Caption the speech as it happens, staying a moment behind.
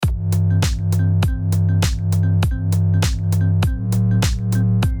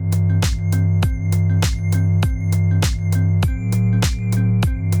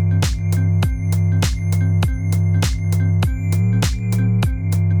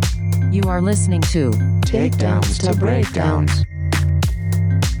You are listening to Takedowns to Breakdowns.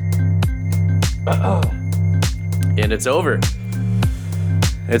 And it's over.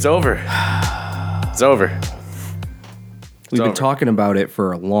 It's over. It's over. We've been over. talking about it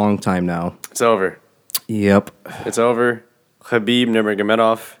for a long time now. It's over. Yep. It's over. Khabib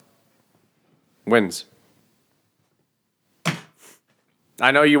Nurmagomedov wins.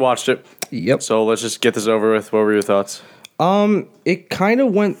 I know you watched it, Yep. so let's just get this over with. What were your thoughts? It kind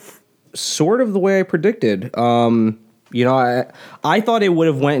of went sort of the way I predicted. I thought it would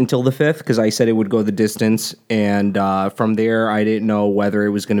have went until the fifth because I said it would go the distance, and from there I didn't know whether it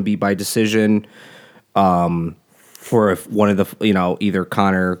was going to be by decision, or if one of the either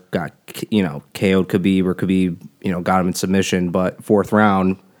Conor got KO'd Khabib or Khabib got him in submission. But fourth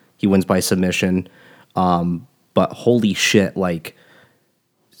round he wins by submission. But holy shit, like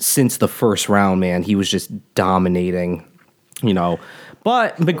since the first round, man, he was just dominating.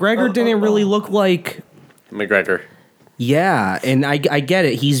 But McGregor didn't really look like. McGregor. Yeah, and I get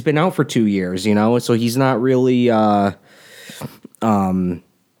it. He's been out for 2 years, so he's not really, in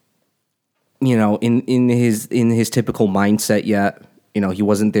his typical mindset yet. He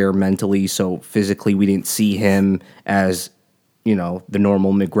wasn't there mentally, so physically we didn't see him as, the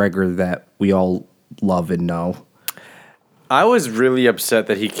normal McGregor that we all love and know. I was really upset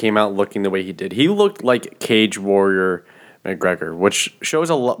that he came out looking the way he did. He looked like Cage Warrior McGregor, which shows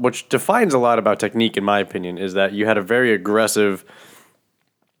a lot, which defines a lot about technique, in my opinion, is that you had a very aggressive,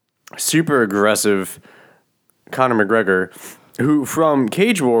 super aggressive Conor McGregor, who from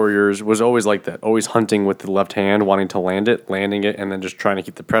Cage Warriors was always like that, always hunting with the left hand, wanting to landing it, and then just trying to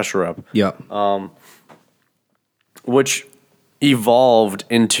keep the pressure up. Yep. Which evolved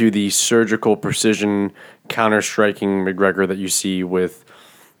into the surgical precision counter-striking McGregor that you see with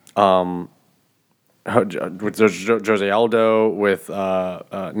Jose Aldo, with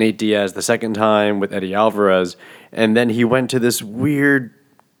Nate Diaz the second time, with Eddie Alvarez, and then he went to this weird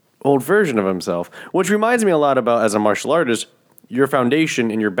old version of himself, which reminds me a lot about, as a martial artist, your foundation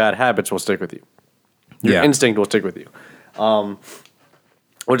and your bad habits will stick with you. Your instinct will stick with you.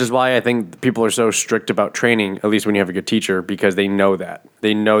 Which is why I think people are so strict about training, at least when you have a good teacher, because they know that.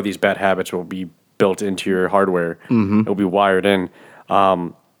 They know these bad habits will be built into your hardware. Mm-hmm. It'll be wired in.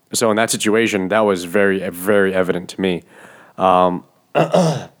 So in that situation, that was very, very evident to me.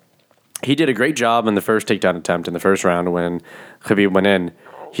 He did a great job in the first takedown attempt in the first round when Khabib went in.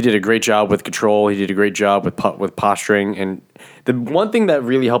 He did a great job with control. He did a great job with posturing. And the one thing that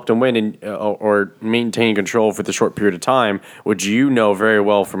really helped him win or maintain control for the short period of time, which you know very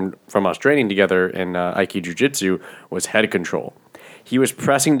well from us training together in Aikido Jiu-Jitsu, was head control. He was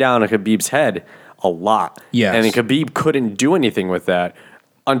pressing down on Khabib's head a lot. Yes. And then Khabib couldn't do anything with that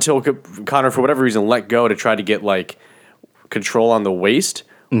until Conor, for whatever reason, let go to try to get control on the waist,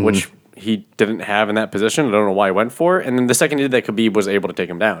 which he didn't have in that position. I don't know why he went for it. And then the second he did that, Khabib was able to take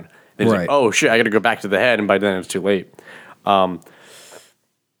him down. Then he's like, oh, shit, I got to go back to the head. And by then, it was too late. I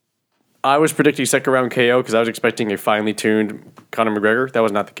was predicting second round KO because I was expecting a finely tuned Conor McGregor. That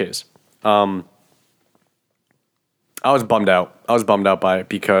was not the case. I was bummed out. I was bummed out by it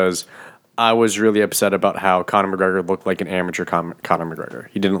because I was really upset about how Conor McGregor looked like an amateur Conor McGregor.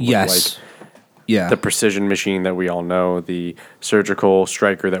 He didn't look like the precision machine that we all know, the surgical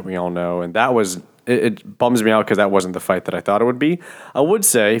striker that we all know. And that was, it bums me out because that wasn't the fight that I thought it would be. I would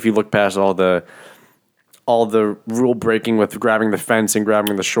say, if you look past all the rule breaking with grabbing the fence and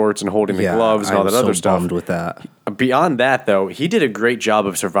grabbing the shorts and holding the gloves and all that other stuff. Bummed with that. Beyond that, though, he did a great job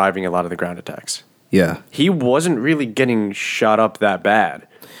of surviving a lot of the ground attacks. Yeah. He wasn't really getting shot up that bad.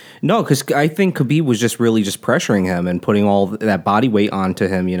 No, because I think Khabib was just really just pressuring him and putting all that body weight onto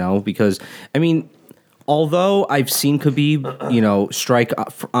him, because, I mean, although I've seen Khabib, strike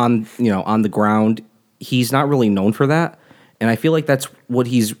on the ground, he's not really known for that. And I feel like that's what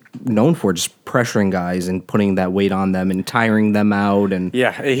he's known for, just pressuring guys and putting that weight on them and tiring them out. And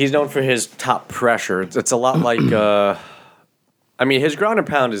yeah, he's known for his top pressure. It's a lot like, his ground and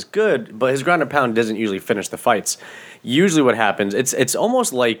pound is good, but his ground and pound doesn't usually finish the fights. Usually, what happens, it's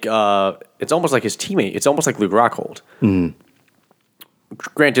almost like his teammate. It's almost like Luke Rockhold. Mm.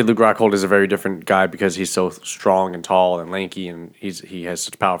 Granted, Luke Rockhold is a very different guy because he's so strong and tall and lanky, and he has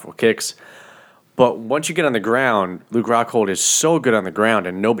such powerful kicks. But once you get on the ground, Luke Rockhold is so good on the ground,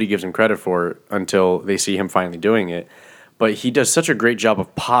 and nobody gives him credit for it until they see him finally doing it. But he does such a great job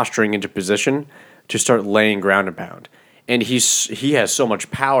of posturing into position to start laying ground and pound. And he has so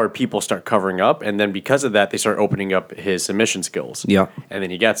much power, people start covering up, and then because of that, they start opening up his submission skills. Yeah. And then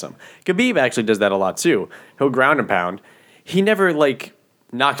he gets them. Khabib actually does that a lot too. He'll ground and pound. He never,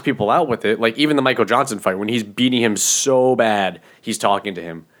 knocks people out with it. Like, even the Michael Johnson fight, when he's beating him so bad, he's talking to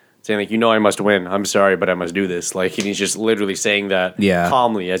him. saying like, I must win. I'm sorry, but I must do this. Like, and he's just literally saying that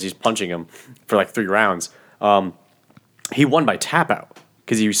calmly as he's punching him for like 3 rounds. He won by tap out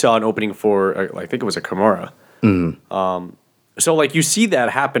because you saw an opening for I think it was a Kimura. So like you see that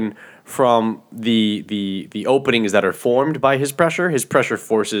happen from the openings that are formed by his pressure. His pressure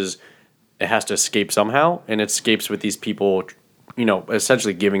forces it has to escape somehow, and it escapes with these people,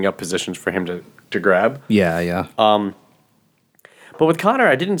 essentially giving up positions for him to grab. Yeah. But with Conor,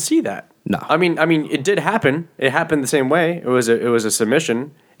 I didn't see that. No. I mean, it did happen. It happened the same way. It was a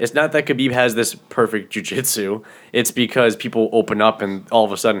submission. It's not that Khabib has this perfect jiu-jitsu. It's because people open up and all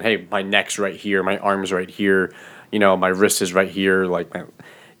of a sudden, hey, my neck's right here, my arm's right here, my wrist is right here. Like,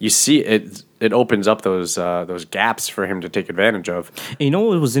 you see it opens up those gaps for him to take advantage of. And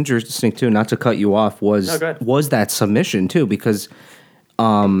what was interesting too, not to cut you off, was that submission too, because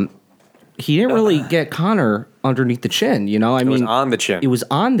he didn't really get Conor underneath the chin. It was on the chin. It was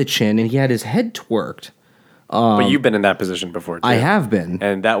on the chin, and he had his head twerked. But you've been in that position before, too. I have been.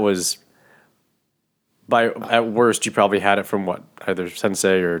 And that was, at worst, you probably had it from what? Either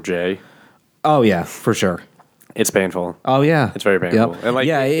Sensei or Jay. Oh, yeah, for sure. It's painful. Oh, yeah. It's very painful. Yep. And like,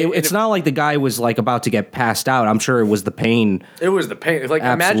 it's not like the guy was like about to get passed out. I'm sure it was the pain. It was the pain. Like,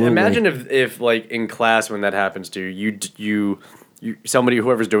 imagine if like in class when that happens to you, somebody,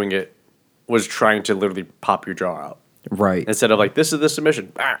 whoever's doing it, was trying to literally pop your jaw out. Right. Instead of like, this is the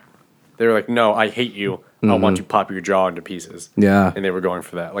submission. They were like, no, I hate you. I want to pop your jaw into pieces. Yeah. And they were going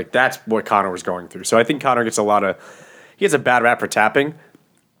for that. Like, that's what Conor was going through. So I think Conor gets a bad rap for tapping.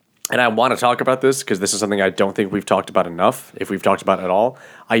 And I want to talk about this because this is something I don't think we've talked about enough, if we've talked about it at all.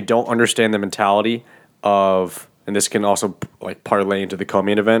 I don't understand the mentality of, and this can also like parlay into the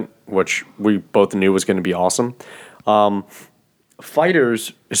co-main event, which we both knew was going to be awesome.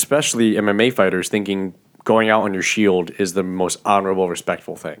 Fighters, especially MMA fighters, thinking going out on your shield is the most honorable,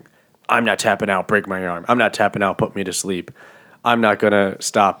 respectful thing. I'm not tapping out, break my arm. I'm not tapping out, put me to sleep. I'm not going to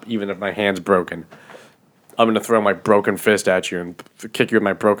stop even if my hand's broken. I'm going to throw my broken fist at you and kick you with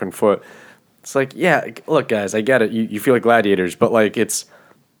my broken foot. It's like, yeah, look, guys, I get it. You feel like gladiators, but like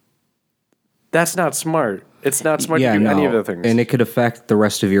that's not smart. It's not smart to do any of the things. And it could affect the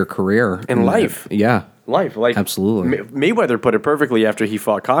rest of your career. In life. Yeah. Life. Like, absolutely. Mayweather put it perfectly after he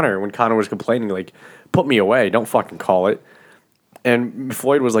fought Conor, when Conor was complaining, like, put me away, don't fucking call it. And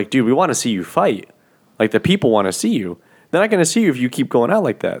Floyd was like, dude, we want to see you fight. Like, the people want to see you. They're not going to see you if you keep going out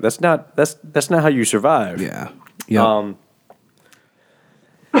like that. That's not how you survive. Yeah. Yeah.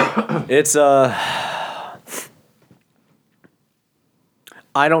 It's I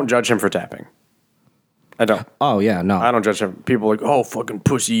don't judge him for tapping. I don't. Oh yeah, no. I don't judge him. People are like, oh, fucking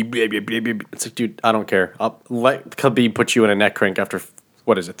pussy. Blah, blah, blah, blah. It's like, dude, I don't care. I'll let Khabib put you in a neck crank after,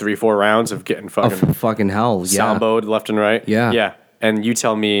 what is it, 3-4 rounds of getting fucking hell, yeah. Samboed left and right. Yeah. Yeah. And you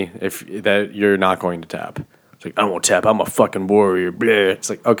tell me that you're not going to tap. It's like, I won't tap. I'm a fucking warrior. Blah. It's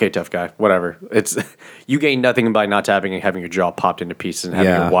like, okay, tough guy. Whatever. It's you gain nothing by not tapping and having your jaw popped into pieces and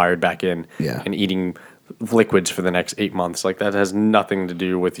having it wired back in and eating liquids for the next 8 months. Like, that has nothing to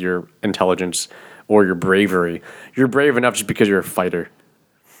do with your intelligence or your bravery. You're brave enough just because you're a fighter.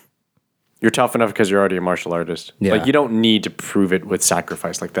 You're tough enough because you're already a martial artist. Yeah. Like, you don't need to prove it with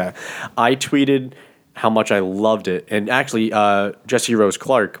sacrifice like that. I tweeted how much I loved it. And actually, Jesse Rose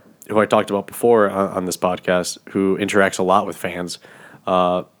Clark, who I talked about before on this podcast, who interacts a lot with fans,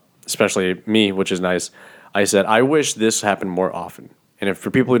 especially me, which is nice, I said, I wish this happened more often. And if,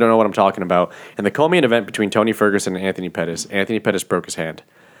 for people who don't know what I'm talking about, in the co-main event between Tony Ferguson and Anthony Pettis broke his hand.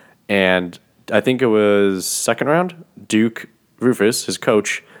 And I think it was second round, Duke Rufus, his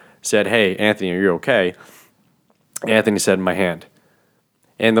coach, said, hey, Anthony, are you okay? Anthony said, my hand.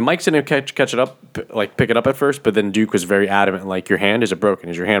 And the mics didn't catch it up, like pick it up at first, but then Duke was very adamant, like, your hand, is it broken?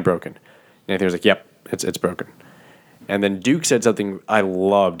 Is your hand broken? And Anthony was like, yep, it's broken. And then Duke said something I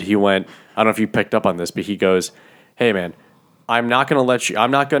loved. He went, I don't know if you picked up on this, but he goes, hey, man, I'm not going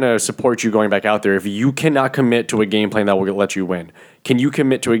to support you going back out there if you cannot commit to a game plan that will let you win. Can you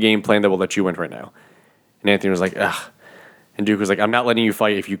commit to a game plan that will let you win right now? And Anthony was like, ugh. And Duke was like, I'm not letting you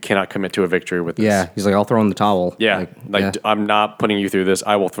fight if you cannot commit to a victory with this. Yeah, he's like, I'll throw in the towel. Yeah, I'm not putting you through this.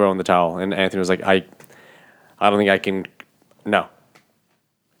 I will throw in the towel. And Anthony was like, I don't think I can, no.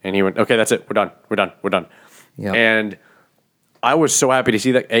 And he went, okay, that's it. We're done. Yep. And I was so happy to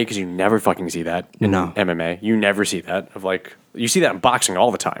see that, because you never fucking see that in MMA. You never see that. You see that in boxing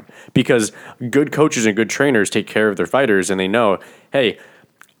all the time. Because good coaches and good trainers take care of their fighters, and they know, hey,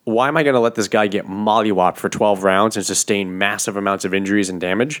 why am I going to let this guy get mollywopped for 12 rounds and sustain massive amounts of injuries and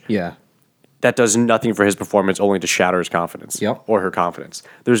damage? Yeah. That does nothing for his performance, only to shatter his confidence or her confidence.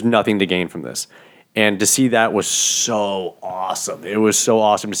 There's nothing to gain from this. And to see that was so awesome. It was so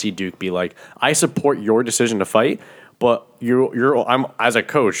awesome to see Duke be like, I support your decision to fight, but I'm as a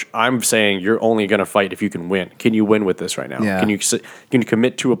coach, I'm saying you're only going to fight if you can win. Can you win with this right now? Yeah. Can you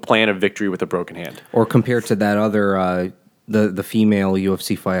commit to a plan of victory with a broken hand? Or compared to that other the female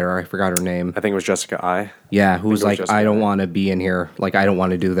UFC fighter, I forgot her name. I think it was Jessica I. Yeah, who was it was like, Jessica I don't Eye. want to be in here. Like, I don't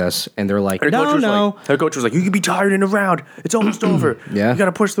want to do this. And they're like, Her coach was no. Like, her coach was like, you could be tired in a round. It's almost over. Yeah. You got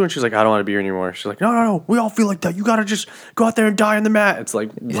to push through. And she's like, I don't want to be here anymore. She's like, no. We all feel like that. You got to just go out there and die on the mat. It's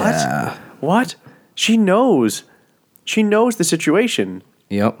like, what? Yeah. What? She knows. She knows the situation.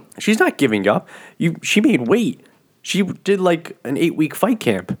 Yep. She's not giving up. She made weight. She did like an 8-week fight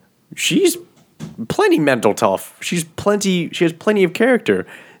camp. She's plenty mental tough. She has plenty of character.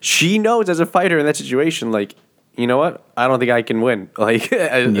 She knows as a fighter in that situation, like, you know what? I don't think I can win. Like,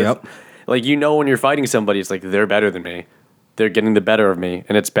 Yep. Like, you know, when you're fighting somebody, it's like, they're better than me. They're getting the better of me,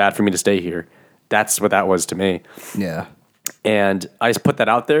 and it's bad for me to stay here. That's what that was to me. Yeah. And I just put that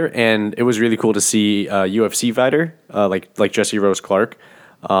out there, and it was really cool to see a UFC fighter, like Jessie Rose Clark.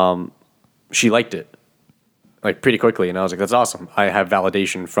 She liked it, like, pretty quickly, and I was like, that's awesome. I have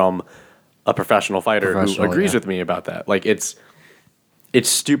validation from a professional fighter who agrees with me about that. Like, it's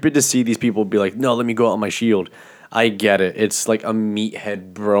stupid to see these people be like, no, let me go out on my shield. I get it. It's like a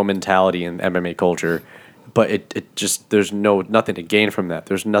meathead bro mentality in MMA culture, but it just, there's nothing to gain from that.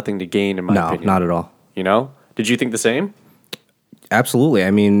 There's nothing to gain, in my opinion. No, not at all. You know? Did you think the same? Absolutely.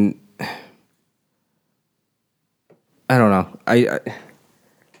 I mean, I don't know.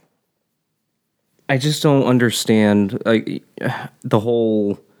 I just don't understand the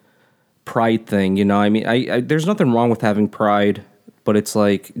whole pride thing. You know, I mean, I there's nothing wrong with having pride, but it's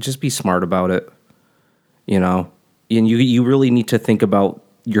like, just be smart about it. You know, and you really need to think about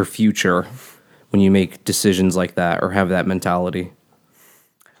your future when you make decisions like that or have that mentality.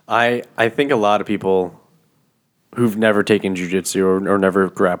 I think a lot of people who've never taken jiu-jitsu or never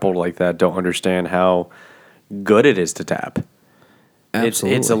grappled like that don't understand how good it is to tap.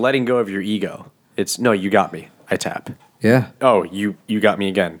 Absolutely. It's a letting go of your ego. It's, no, you got me. I tap. Yeah. Oh, you got me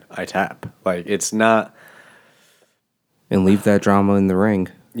again. I tap. Like, it's not... And leave that drama in the ring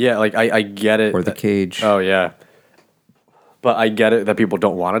Yeah, like, I get it. or the cage. Oh, yeah. But I get it that people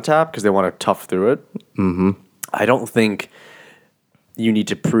don't want to tap because they want to tough through it. Mm-hmm. I don't think you need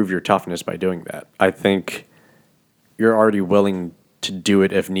to prove your toughness by doing that. I think you're already willing to do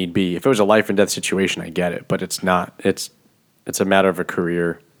it if need be. If it was a life and death situation, I get it, but it's not. It's a matter of a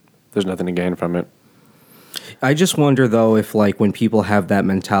career. There's nothing to gain from it. I just wonder, though, if, like, when people have that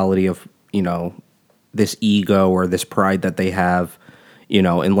mentality of, you know, this ego or this pride that they have, you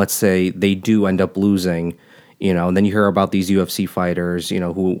know, and let's say they do end up losing, you know, and then you hear about these UFC fighters, you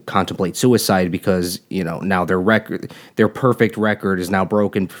know, who contemplate suicide because, you know, now their perfect record is now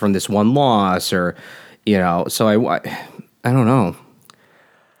broken from this one loss, or, you know, so I don't know.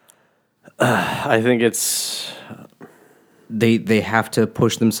 I think it's... They have to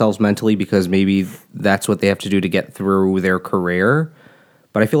push themselves mentally because maybe that's what they have to do to get through their career.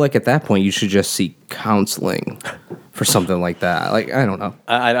 But I feel like at that point you should just seek counseling for something like that. Like, I don't know.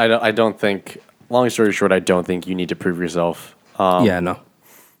 I don't think... Long story short, I don't think you need to prove yourself. Yeah, no.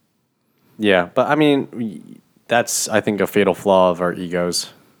 Yeah, but I mean, that's, I think, a fatal flaw of our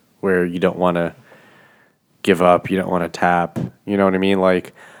egos, where you don't want to give up, you don't want to tap. You know what I mean?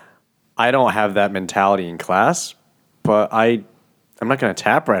 Like, I don't have that mentality in class, but I'm not going to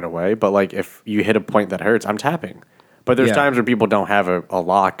tap right away. But, like, if you hit a point that hurts, I'm tapping. But there's times where people don't have a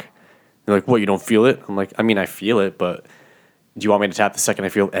lock. They're like, what, you don't feel it? I'm like, I mean, I feel it, but do you want me to tap the second I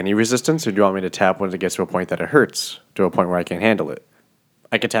feel any resistance, or do you want me to tap when it gets to a point that it hurts, to a point where I can't handle it?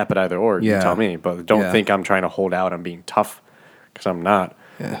 I could tap it either or, you tell me, but don't think I'm trying to hold out on being tough, because I'm not.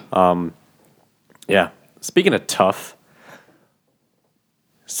 Yeah. Yeah. Speaking of tough,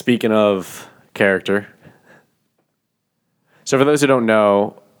 speaking of character, so for those who don't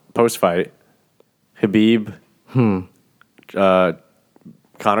know, post-fight, Khabib, Conor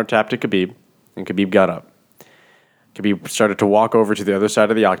tapped at Khabib, and Khabib got up. Khabib started to walk over to the other side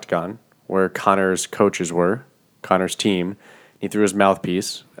of the octagon, where Conor's coaches were, Conor's team. He threw his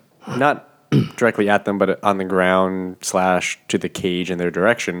mouthpiece, not directly at them, but on the ground / to the cage in their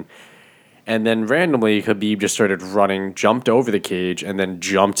direction. And then randomly, Khabib just started running, jumped over the cage, and then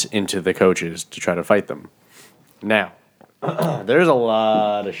jumped into the coaches to try to fight them. Now, there's a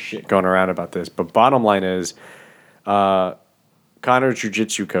lot of shit going around about this, but bottom line is, Conor's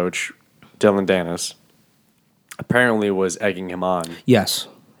jiu-jitsu coach, Dylan Dennis, apparently was egging him on. Yes.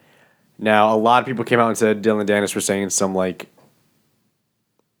 Now, a lot of people came out and said Dylan Dennis was saying some, like,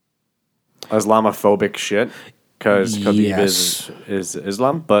 Islamophobic shit because Khabib is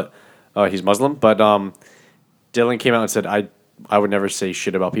Islam, but He's Muslim, but Dylan came out and said, I would never say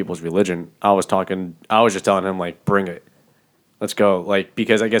shit about people's religion. I was just telling him, like, bring it. Let's go. Like,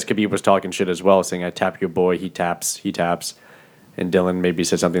 because I guess Khabib was talking shit as well, saying, I tap your boy, he taps. And Dylan maybe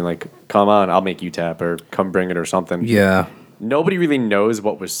said something like, come on, I'll make you tap, or come bring it, or something. Yeah. Nobody really knows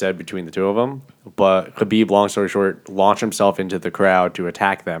what was said between the two of them, but Khabib, long story short, launched himself into the crowd to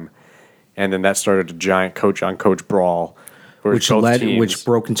attack them. And then that started a giant coach-on-coach brawl. Which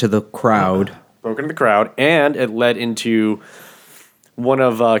broke into the crowd. Broke into the crowd, and it led into one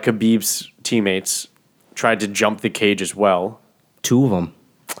of Khabib's teammates tried to jump the cage as well. Two of them.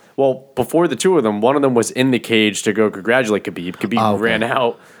 Well, before the two of them, one of them was in the cage to go congratulate Khabib. Khabib ran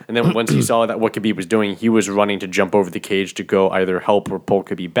out, and then once he saw that what Khabib was doing, he was running to jump over the cage to go either help or pull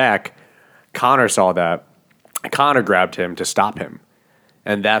Khabib back. Conor saw that. Conor grabbed him to stop him.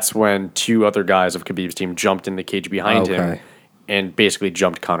 And that's when two other guys of Khabib's team jumped in the cage behind him and basically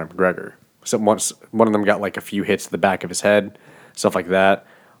jumped Conor McGregor. So once one of them got like a few hits to the back of his head, stuff like that.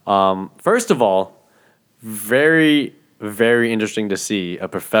 First of all, very, very interesting to see a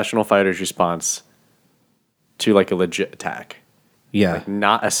professional fighter's response to like a legit attack. Yeah. Like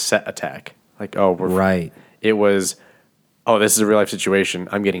not a set attack. Like, oh, we're right. It was, oh, this is a real life situation.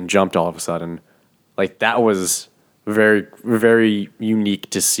 I'm getting jumped all of a sudden. Like that was very, very unique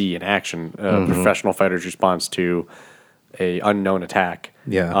to see in action. A professional fighter's response to a unknown attack.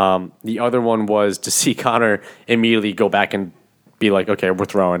 Yeah. The other one was to see Conor immediately go back and be like, okay, we're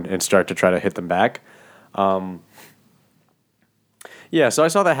throwing, and start to try to hit them back. Yeah, so I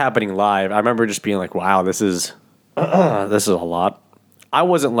saw that happening live. I remember just being like, wow, this is a lot. I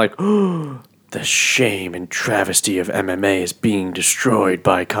wasn't like, the shame and travesty of MMA is being destroyed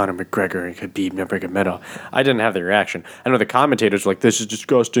by Conor McGregor and Khabib Nurmagomedov. I didn't have the reaction. I know the commentators were like, this is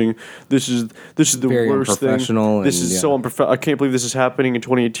disgusting. This is the Very worst thing. This is so unprofessional. I can't believe this is happening in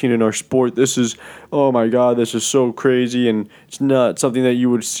 2018 in our sport. This is, oh my God, this is so crazy, and it's not something that you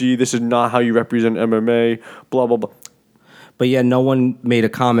would see. This is not how you represent MMA, blah, blah, blah. But yeah, no one made a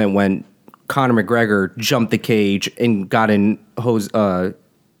comment when Conor McGregor jumped the cage and got in Jose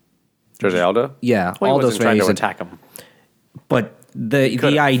Aldo? Yeah, well, Aldo's trying to attack him. But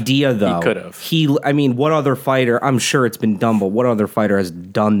the idea, though, he could have. I mean, what other fighter? I'm sure it's been done, but what other fighter has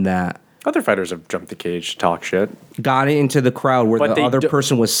done that? Other fighters have jumped the cage to talk shit. Got into the crowd where the other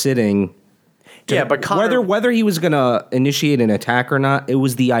person was sitting. Yeah, but Conor, whether he was gonna initiate an attack or not, it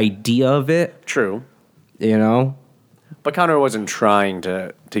was the idea of it. True. You know. But Conor wasn't trying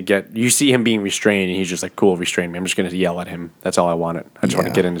to get... You see him being restrained, and he's just like, cool, restrain me. I'm just going to yell at him. That's all I wanted. I just want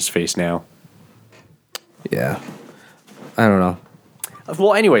to get in his face now. Yeah. I don't know.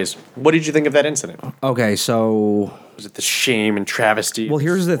 Well, anyways, what did you think of that incident? Okay, so... Was it the shame and travesty? Well,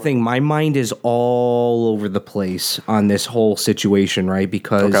 here's the thing. My mind is all over the place on this whole situation, right?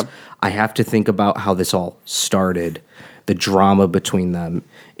 Because I have to think about how this all started. The drama between them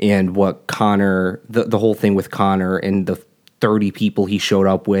and what Conor, the whole thing with Conor and the 30 people he showed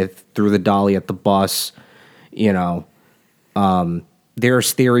up with, threw the dolly at the bus, you know.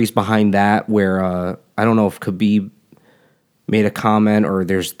 There's theories behind that where I don't know if Khabib made a comment or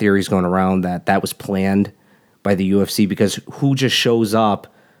there's theories going around that was planned by the UFC because who just shows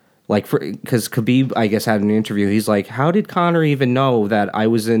up? Like, because Khabib, I guess, had an interview. He's like, how did Conor even know that I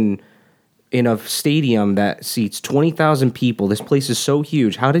was in a stadium that seats 20,000 people? This place is so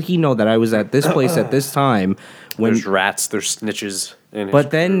huge. How did he know that I was at this place at this time? When there's rats, there's snitches.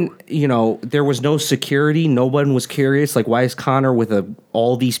 But then, you know, there was no security. No one was curious. Like, why is Conor with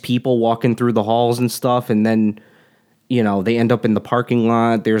all these people walking through the halls and stuff? And then, you know, they end up in the parking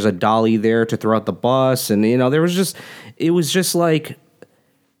lot. There's a dolly there to throw out the bus. And, you know, it was just like,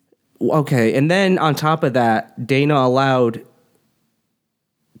 okay. And then on top of that, Dana allowed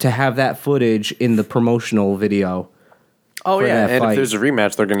to have that footage in the promotional video. Oh yeah, and fight. if there's a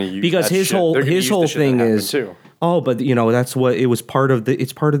rematch, they're going to use because that his shit. whole thing is too. Oh, but you know that's what it was part of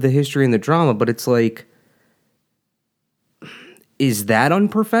the history and the drama. But it's like, is that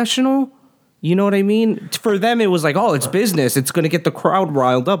unprofessional? You know what I mean? For them, it was like, oh, it's business. It's going to get the crowd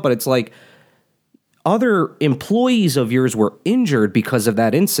riled up. But it's like other employees of yours were injured because of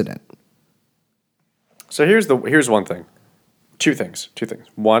that incident. So here's one thing. Two things.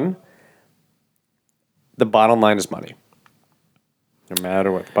 One, the bottom line is money. No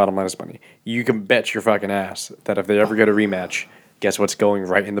matter what, the bottom line is money. You can bet your fucking ass that if they ever get a rematch, guess what's going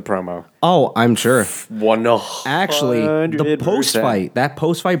right in the promo? Oh, I'm sure. 100%. Actually, the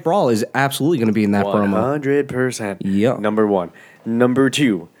post-fight brawl is absolutely going to be in that promo. 100%. Yep. Number one. Number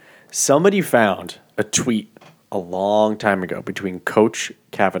two, somebody found a tweet a long time ago between Coach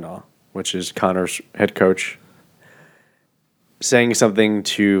Kavanaugh, which is Conor's head coach, saying something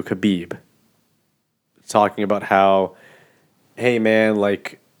to Khabib, talking about how, hey man,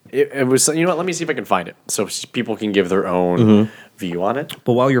 like it was. You know what? Let me see if I can find it so people can give their own view on it.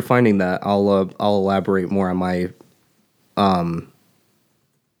 But while you're finding that, I'll elaborate more on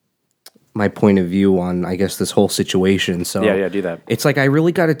my point of view on, I guess, this whole situation. So Yeah, do that. It's like I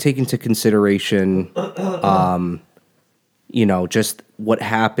really got to take into consideration, just what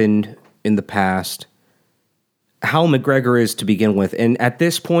happened in the past, how McGregor is to begin with. And at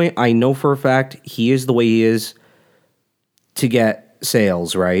this point, I know for a fact he is the way he is to get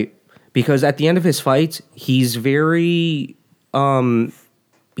sales, right? Because at the end of his fights, he's very,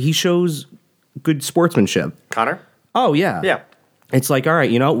 he shows good sportsmanship. Connor? Oh, yeah. Yeah. It's like, all right,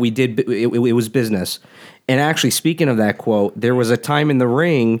 we did, it was business. And actually, speaking of that quote, there was a time in the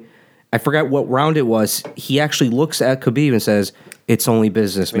ring, I forgot what round it was, he actually looks at Khabib and says, it's only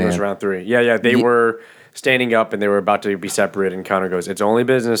business, I think man. it was round 3. Yeah. They were standing up and they were about to be separated, and Connor goes, it's only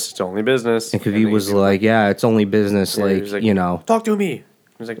business, it's only business. And Khabib was like, yeah, it's only business, he was like, talk to me. He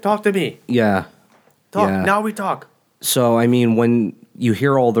was like, talk to me. Yeah. Talk. Yeah. Now we talk. So, I mean, when you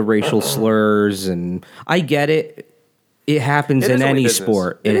hear all the racial slurs, and I get it, it happens It in is only any business.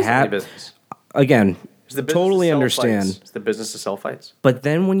 sport. It is only business. Again, It's the business totally to sell understand. fights. It's the business to sell fights. But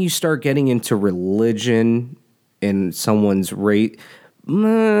then when you start getting into religion and someone's rate,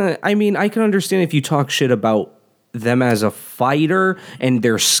 I mean, I can understand if you talk shit about them as a fighter and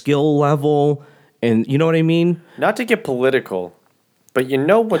their skill level, and you know what I mean? Not to get political, but you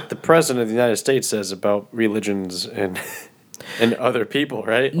know what the president of the United States says about religions and and other people,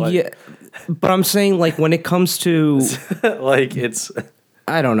 right? Like, Yeah. But I'm saying, like, when it comes to, like it's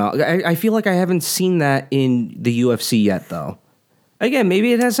I don't know. I feel like I haven't seen that in the UFC yet, though. Again,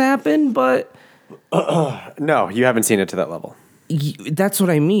 maybe it has happened, but no, you haven't seen it to that level. that's what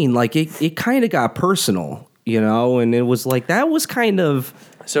I mean. Like, it kind of got personal, and it was like, that was kind of...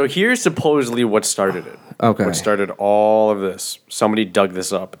 So here's supposedly what started it. Okay. What started all of this. Somebody dug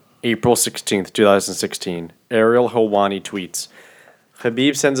this up. April 16th, 2016. Ariel Helwani tweets,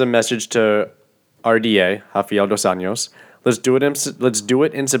 Khabib sends a message to RDA, Rafael Dos Anjos. Let's do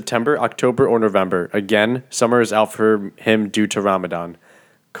it in September, October, or November. Again, summer is out for him due to Ramadan.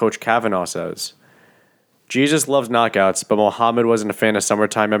 Coach Kavanaugh says, Jesus loves knockouts, but Muhammad wasn't a fan of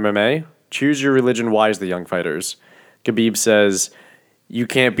summertime MMA. Choose your religion wisely, young fighters. Khabib says, you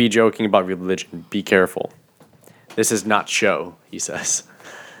can't be joking about religion. Be careful. This is not show, he says.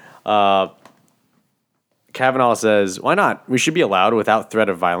 Kavanaugh says, why not? We should be allowed without threat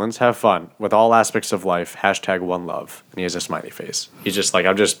of violence. Have fun with all aspects of life. #OneLove. And he has a smiley face. He's just like,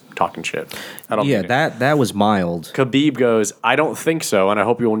 I'm just talking shit. I don't Yeah, mean it. that was mild. Khabib goes, I don't think so, and I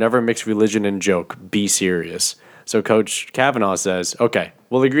hope you will never mix religion and joke. Be serious. So Coach Kavanaugh says, okay,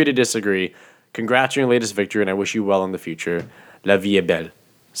 we'll agree to disagree. Congrats on your latest victory, and I wish you well in the future. La vie est belle.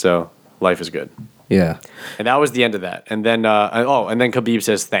 So life is good. Yeah. And that was the end of that. And then, and then Khabib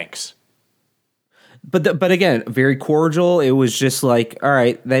says, thanks. But again, very cordial. It was just like, all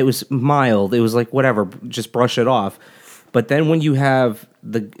right, that was mild. It was like, whatever, just brush it off. But then when you have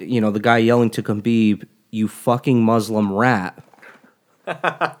the guy yelling to Khabib, you fucking Muslim rat.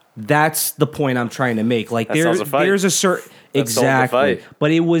 That's the point I'm trying to make. Like, That sells a fight. there's a certain That sold the exactly, fight.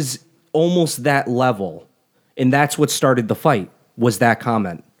 but it was almost that level, and that's what started the fight. Was that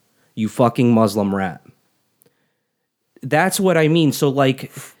comment? You fucking Muslim rat. That's what I mean. So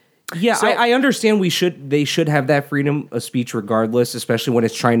like, yeah, So- I understand they should have that freedom of speech regardless, especially when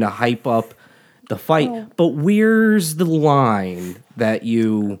it's trying to hype up the fight. But where's the line that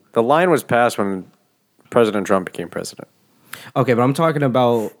you? The line was passed when President Trump became president. Okay, but I'm talking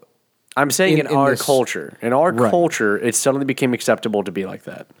about. I'm saying in In our this- culture. In our Right. culture, it suddenly became acceptable to be like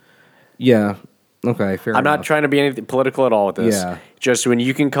that. Yeah. Okay. Fair I'm enough. not trying to be anything political at all with this. Yeah. Just when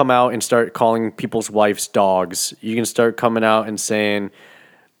you can come out and start calling people's wives dogs, you can start coming out and saying,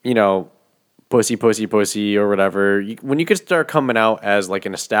 pussy, pussy, pussy, or whatever. When you can start coming out as like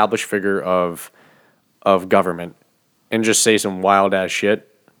an established figure of government and just say some wild ass shit,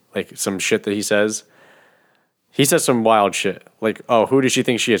 like some shit that he says. He says some wild shit, like, "Oh, who does she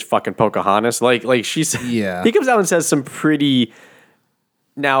think she is? Fucking Pocahontas?" Like she's. Yeah. He comes out and says some pretty.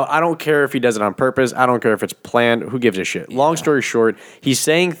 Now, I don't care if he does it on purpose. I don't care if it's planned. Who gives a shit? Long story short, he's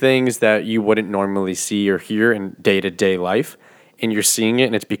saying things that you wouldn't normally see or hear in day-to-day life, and you're seeing it,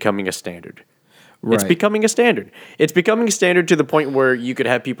 and it's becoming a standard. It's Right. becoming a standard. It's becoming a standard to the point where you could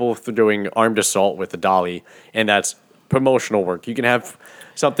have people doing armed assault with a dolly, and that's promotional work. You can have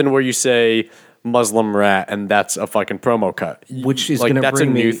something where you say Muslim rat, and that's a fucking promo cut. Which is like going to that's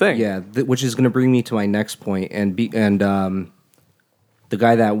bring a me, new thing. Yeah, which is going to bring me to my next point, the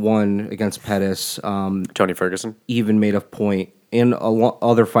guy that won against Pettis, Tony Ferguson. even made a point, and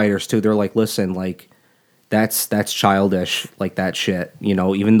other fighters too. They're like, listen, like that's childish, like that shit. You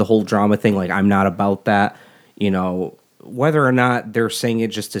know, even the whole drama thing. Like, I'm not about that. You know, whether or not they're saying it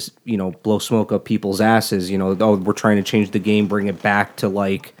just to, you know, blow smoke up people's asses. You know, oh, we're trying to change the game, bring it back to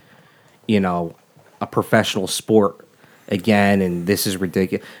like, you know, a professional sport again, and this is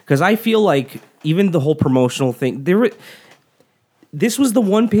ridiculous. Because I feel like even the whole promotional thing, this was the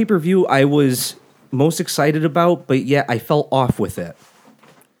one pay-per-view I was most excited about, but yet I fell off with it.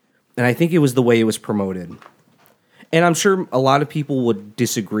 And I think it was the way it was promoted. And I'm sure a lot of people would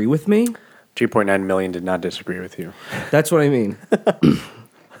disagree with me. 2.9 million did not disagree with you. That's what I mean.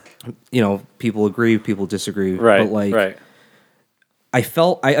 You know, people agree, people disagree. Right, but like, right.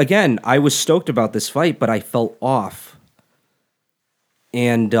 I was stoked about this fight, but I felt off.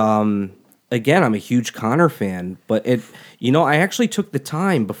 And again, I'm a huge Conor fan, but I actually took the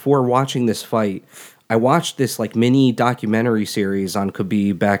time before watching this fight. I watched this like mini documentary series on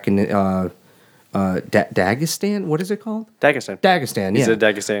Khabib back in Dagestan. What is it called? Dagestan. He's yeah. a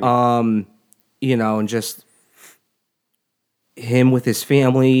Dagestani. You know, and just him with his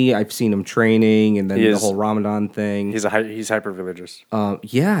family. I've seen him training, and then the whole Ramadan thing. He's hyper religious.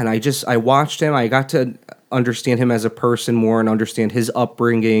 Yeah, and I watched him. I got to understand him as a person more and understand his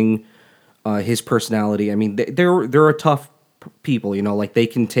upbringing, his personality. I mean, they're a tough people. You know, like they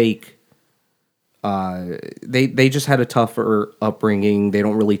can take. They just had a tougher upbringing. They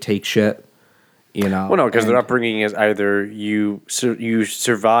don't really take shit. You know. Well, no, because their upbringing is either you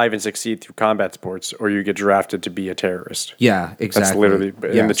survive and succeed through combat sports, or you get drafted to be a terrorist. Yeah, exactly. That's literally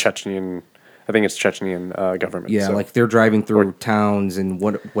in the Yes. Chechenian. I think it's Chechenian government. Yeah, so. like they're driving through towns and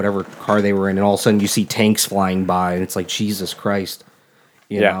whatever car they were in, and all of a sudden you see tanks flying by, and it's like Jesus Christ,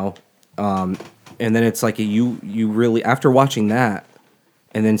 you know. And then it's like you really, after watching that,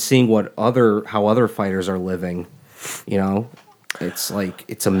 and then seeing how other fighters are living, you know, it's like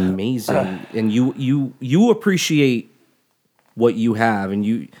it's amazing, and you appreciate what you have,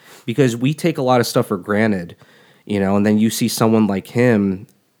 and because we take a lot of stuff for granted, you know, and then you see someone like him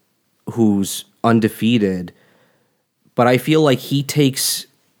who's undefeated, but I feel like he takes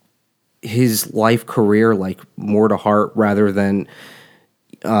his life career like more to heart rather than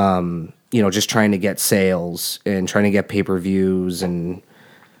just trying to get sales and trying to get pay-per-views, and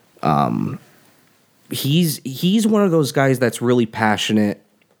he's one of those guys that's really passionate.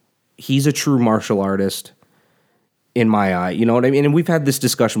 He's a true martial artist in my eye. You know what I mean? And we've had this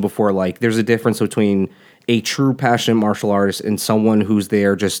discussion before, like there's a difference between a true passionate martial artist and someone who's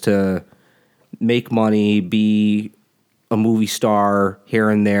there just to make money, be a movie star here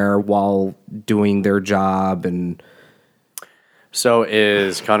and there while doing their job. And so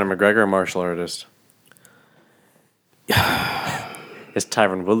is Conor McGregor a martial artist? Is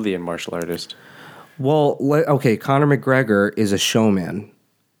Tyron Woodley a martial artist? Well, okay, Conor McGregor is a showman.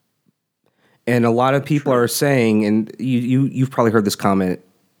 And a lot of people are saying, and you've probably heard this comment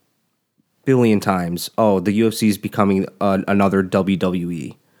billion times, oh, the UFC is becoming another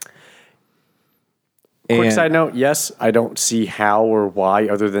WWE. Quick side note, yes, I don't see how or why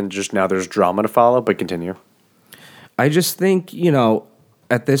other than just now there's drama to follow, but continue. I just think,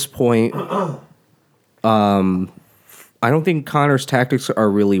 at this point, I don't think Conor's tactics are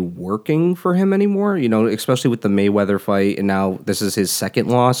really working for him anymore, especially with the Mayweather fight, and now this is his second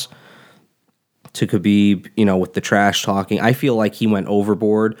loss to Khabib, with the trash talking. I feel like he went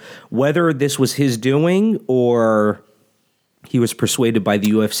overboard. Whether this was his doing or he was persuaded by the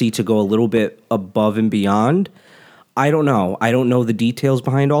UFC to go a little bit above and beyond, I don't know. I don't know the details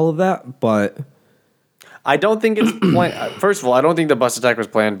behind all of that, but I don't think it's planned. First of all, I don't think the bus attack was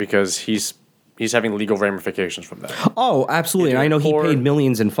planned because he's having legal ramifications from that. Oh, absolutely. And I know he paid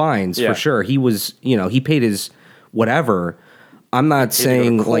millions in fines for sure. He was, he paid his whatever. I'm not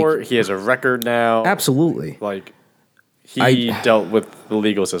saying like he has a record now. Absolutely. Like he dealt with the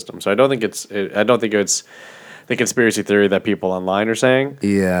legal system. So I don't think it's the conspiracy theory that people online are saying.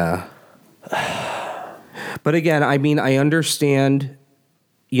 Yeah. But again, I mean, I understand,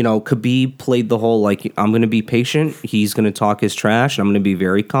 Khabib played the whole, like, I'm going to be patient. He's going to talk his trash. And I'm going to be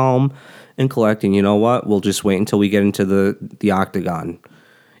very calm and collect. And you know what? We'll just wait until we get into the octagon,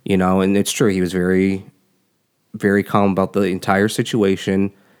 and it's true. He was very, very calm about the entire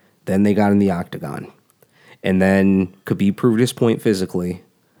situation. Then they got in the octagon. And then Khabib proved his point physically.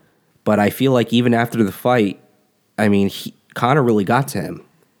 But I feel like even after the fight, I mean, Conor really got to him.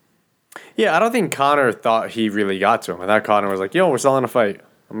 Yeah, I don't think Conor thought he really got to him. I thought Conor was like, yo, we're selling a fight.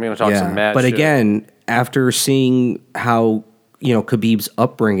 I'm going to talk some mad but shit. again, after seeing how, Khabib's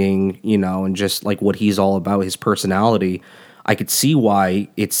upbringing, and just like what he's all about, his personality, I could see why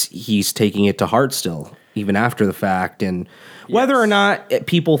he's taking it to heart still, even after the fact. And whether or not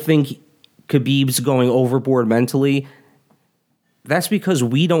people think Khabib's going overboard mentally, that's because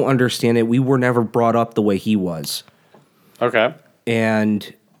we don't understand it. We were never brought up the way he was. Okay.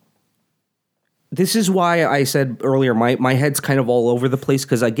 And this is why I said earlier, my head's kind of all over the place,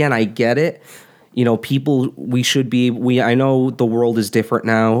 because, again, I get it. You know, people, I know the world is different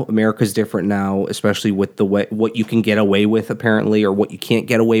now. America's different now, especially with the way, what you can get away with, apparently, or what you can't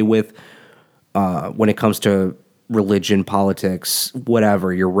get away with when it comes to religion, politics,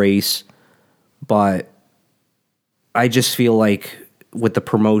 whatever, your race. But I just feel like with the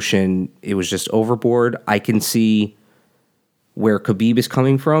promotion, it was just overboard. I can see where Khabib is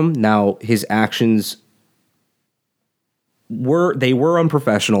coming from. Now, his actions were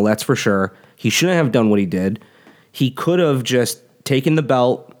unprofessional, that's for sure. He shouldn't have done what he did. He could have just taken the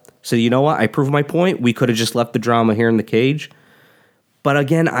belt, said, you know what, I proved my point. We could have just left the drama here in the cage. But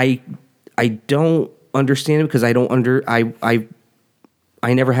again, I don't understand it, because I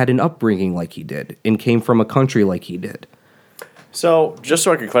never had an upbringing like he did and came from a country like he did. So, just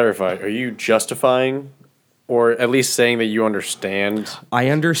so I can clarify, are you justifying, or at least saying that you understand? I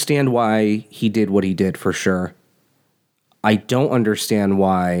understand why he did what he did, for sure. I don't understand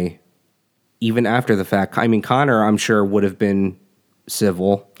why, even after the fact. I mean, Conor, I'm sure, would have been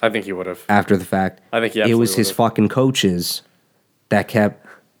civil. I think he would have. After the fact. I think he it was absolutely his would've. fucking coaches that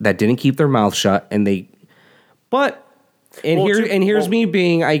didn't keep their mouth shut, and here's me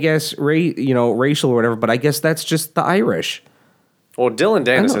being, I guess, racial or whatever, but I guess that's just the Irish. Well, Dylan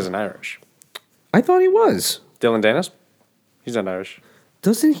Dennis know. isn't Irish. I thought he was. Dylan Dennis? He's not Irish.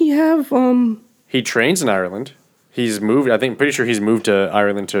 Doesn't he have He trains in Ireland. He's moved. Pretty sure he's moved to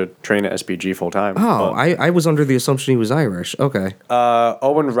Ireland to train at SPG full time. Oh, I was under the assumption he was Irish. Okay.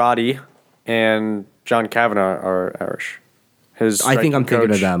 Owen Roddy and John Kavanagh are Irish. I think I'm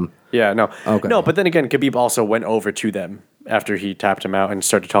thinking of them. Yeah, no. Okay. No, but then again, Khabib also went over to them after he tapped him out and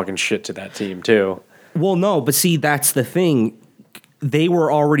started talking shit to that team too. Well, no, but see, that's the thing. They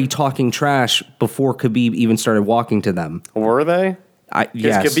were already talking trash before Khabib even started walking to them. Were they? Because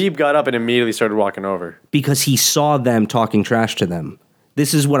Yes, Khabib got up and immediately started walking over. because he saw them talking trash to them.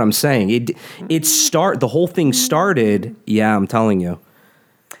 This is what I'm saying. The whole thing started. Yeah, I'm telling you.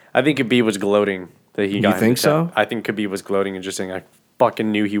 I think Khabib was gloating that he got him think to tap. so? I think Khabib was gloating and just saying, I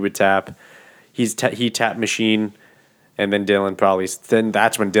fucking knew he would tap. He tapped machine, and then then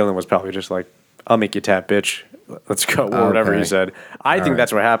that's when Dylan was probably just like, I'll make you tap, bitch. Let's go, or whatever he Okay. said. I think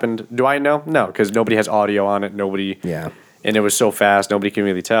that's what happened. Do I know? No, because nobody has audio on it. Nobody. Yeah. And it was so fast, nobody can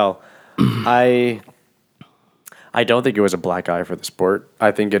really tell. I don't think it was a black eye for the sport.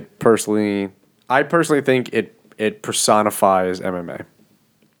 I personally think it personifies MMA.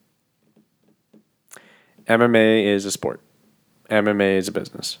 MMA is a sport. MMA is a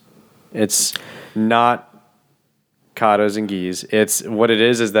business. It's not katas and gis. It's what it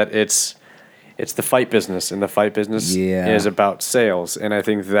is that it's the fight business, and the fight business Yeah. is about sales. And I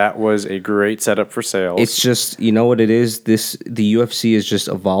think that was a great setup for sales. It's just, you know what it is? The UFC is just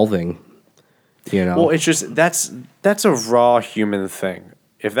evolving. You know? Well, it's just that's a raw human thing.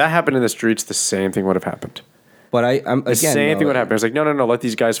 If that happened in the streets, the same thing would have happened. But I'm The same thing would happen. It's like, no, let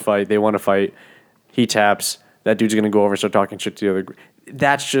these guys fight. They want to fight. He taps. That dude's gonna go over and start talking shit to the other.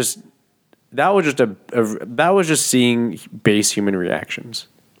 That was just seeing base human reactions,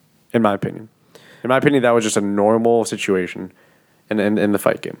 in my opinion. In my opinion, that was just a normal situation in the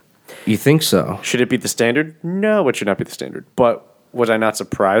fight game. You think so? Should it be the standard? No, it should not be the standard. But was I not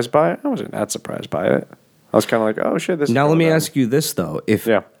surprised by it? I wasn't that surprised by it. I was kind of like, oh shit, this. Now is let me going ask you this though: if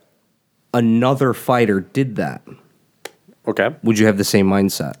on. Yeah. another fighter did that, Okay. would you have the same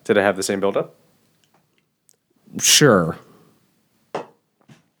mindset? Did it have the same buildup? Sure.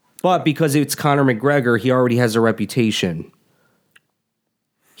 But because it's Conor McGregor, he already has a reputation.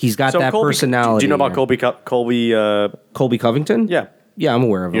 He's got that personality. Do you know about Colby? Colby Covington? Yeah. Yeah, I'm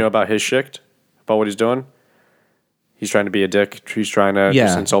aware of him. You know about his shit? About what he's doing? He's trying to be a dick. He's trying to Yeah,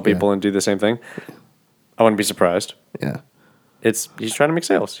 just insult people and do the same thing. I wouldn't be surprised. yeah. He's trying to make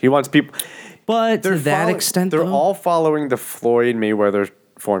sales. He wants people. But to that extent, they're though, all following the Floyd Mayweather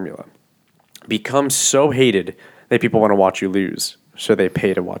formula. Become so hated that people want to watch you lose, so they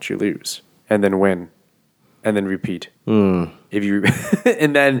pay to watch you lose, and then win, and then repeat. If you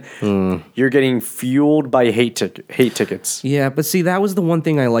and then you're getting fueled by hate tickets. Yeah, but see, that was the one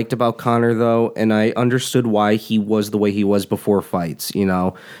thing I liked about Conor, though, and I understood why he was the way he was before fights, you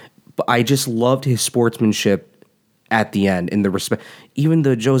know. But I just loved his sportsmanship at the end, and the respect. Even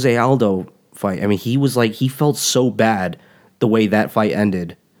the Jose Aldo fight, I mean, he felt so bad the way that fight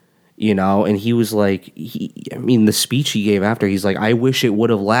ended. And he was like, the speech he gave after, he's like, I wish it would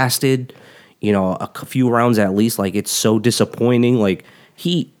have lasted, a few rounds at least. Like, it's so disappointing. Like,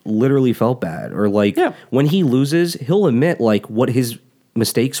 he literally felt bad. Or like when he loses, he'll admit like what his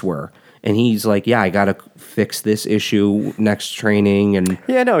mistakes were. And he's like, yeah, I got to fix this issue next training. And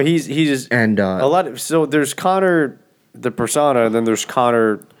yeah, no, he's and a lot of, so there's Conor, the persona, and then there's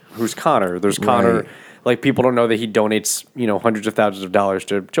Conor, who's Conor. There's Conor, Right. like people don't know that he donates, hundreds of thousands of dollars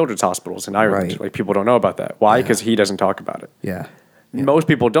to children's hospitals in Ireland. Right. Like people don't know about that. Why? Because he doesn't talk about it. yeah. Most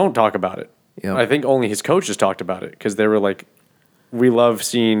people don't talk about it. Yep. I think only his coaches talked about it because they were like, we love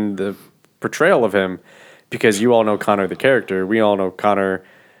seeing the portrayal of him because you all know Conor the character. We all know Conor,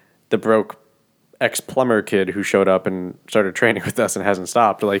 the broke ex-plumber kid who showed up and started training with us and hasn't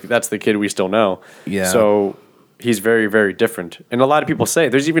stopped. Like, that's the kid we still know. Yeah. So he's very, very different. And a lot of people say,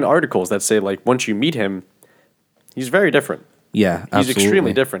 there's even articles that say, like, once you meet him, he's very different. Yeah, He's absolutely.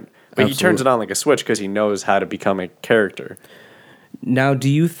 extremely different. But he turns Absolutely. it on like a switch because he knows how to become a character. Now, do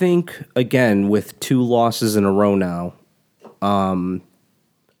you think, again, with 2 losses in a row now,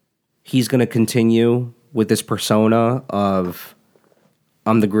 he's going to continue with this persona of,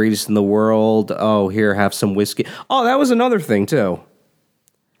 I'm the greatest in the world. Oh, here, have some whiskey. Oh, that was another thing, too.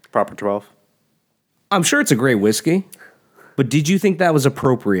 Proper 12. I'm sure it's a great whiskey, but did you think that was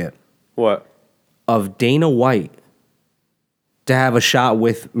appropriate What? of Dana White to have a shot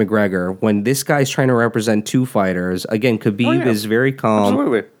with McGregor when this guy's trying to represent 2 fighters? Again, Khabib is very calm.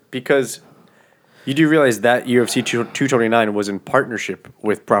 Absolutely. Because you do realize that UFC 229 was in partnership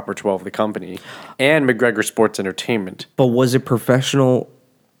with Proper 12, the company, and McGregor Sports Entertainment. But was it professional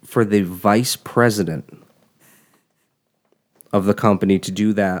for the vice president of the company to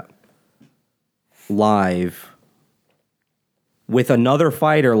do that live with another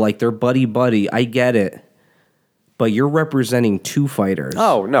fighter like their buddy? I get it. But you're representing 2 fighters.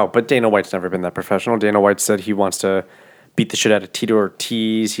 Oh, no, but Dana White's never been that professional. Dana White said he wants to beat the shit out of Tito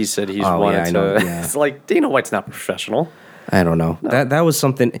Ortiz. He said he's wanted I to... know, yeah. It's like, Dana White's not professional. I don't know. That was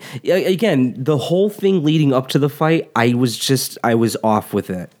something. Again, the whole thing leading up to the fight, I was off with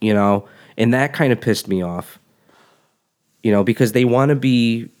it, and that kind of pissed me off. Because they want to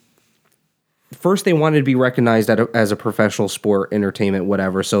be. First, they wanted to be recognized as a professional sport, entertainment,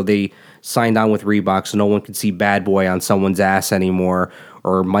 whatever. So they signed on with Reebok, so no one could see Bad Boy on someone's ass anymore,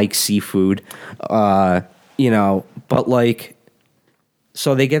 or Mike Seafood, But like.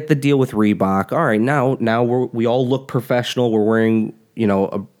 So they get the deal with Reebok. All right, now we all look professional. We're wearing,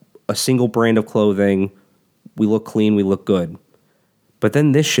 a single brand of clothing. We look clean. We look good. But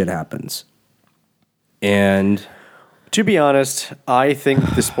then this shit happens. And To be honest, I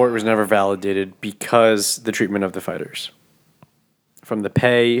think the sport was never validated because the treatment of the fighters. From the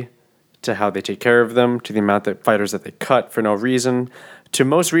pay, to how they take care of them, to the amount of fighters that they cut for no reason, to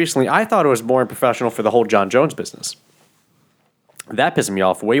most recently, I thought it was more unprofessional for the whole John Jones business. That pissed me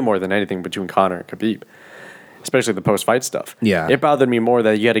off way more than anything between Conor and Khabib, especially the post-fight stuff. Yeah. It bothered me more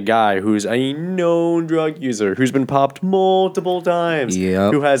that you had a guy who's a known drug user, who's been popped multiple times,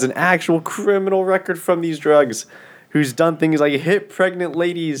 Yep. who has an actual criminal record from these drugs, who's done things like hit pregnant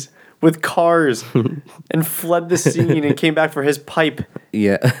ladies with cars and fled the scene and came back for his pipe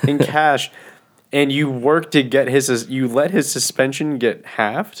yeah. in cash. And you work to get you let his suspension get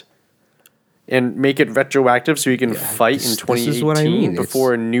halved and make it retroactive so he can fight in 2018 this is what I mean.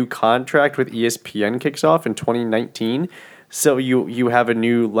 before a new contract with ESPN kicks off in 2019. So you have a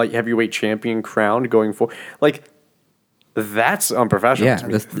new light heavyweight champion crowned going forward. Like, that's unprofessional Yeah, to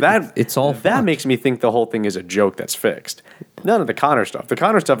me. it's all that fucked. makes me think the whole thing is a joke that's fixed. None of the Conor stuff. The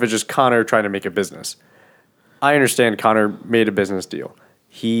Conor stuff is just Conor trying to make a business. I understand Conor made a business deal.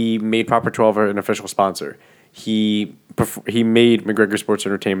 He made Proper 12 an official sponsor. He made McGregor Sports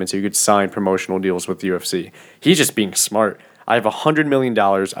Entertainment so you could sign promotional deals with the UFC. He's just being smart. I have $100 million.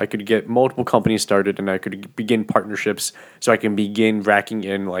 I could get multiple companies started, and I could begin partnerships so I can begin racking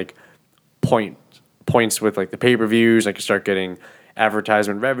in like points with like the pay-per-views. I can start getting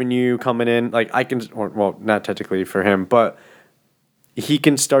advertisement revenue coming in. Like I can, well, not technically for him, but he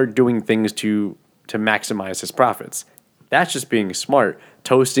can start doing things to maximize his profits. That's just being smart.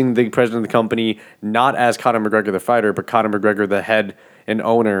 Toasting the president of the company, not as Conor McGregor the fighter, but Conor McGregor the head and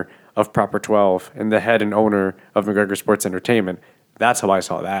owner of Proper 12 and the head and owner of McGregor Sports Entertainment. That's how I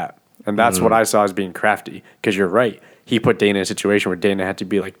saw that. And that's what I saw as being crafty. Because you're right. He put Dana in a situation where Dana had to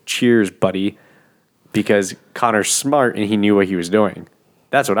be like, cheers, buddy. Because Conor's smart and he knew what he was doing.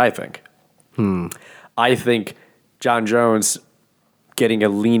 That's what I think. I think John Jones getting a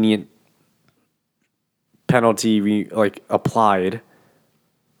lenient penalty applied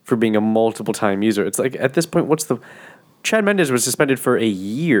for being a multiple time user. It's like at this point, Chad Mendes was suspended for a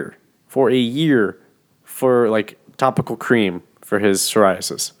year for a year for like topical cream for his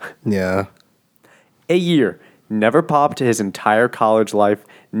psoriasis. Yeah. A year. Never popped his entire college life.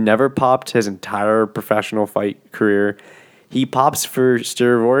 Never popped his entire professional fight career. He pops for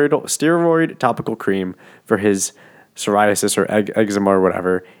steroid topical cream for his psoriasis or eczema or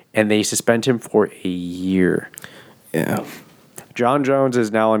whatever, and they suspend him for a year. Yeah. John Jones is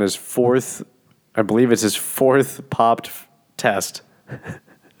now on his fourth, I believe it's his fourth popped test,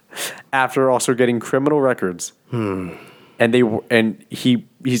 after also getting criminal records. And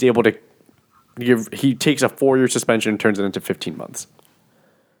he's able to he takes a 4-year suspension and turns it into 15 months.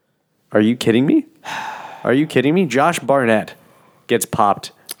 Are you kidding me? Are you kidding me? Josh Barnett gets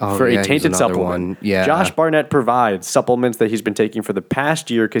popped for a tainted supplement. One. Yeah. Josh Barnett provides supplements that he's been taking for the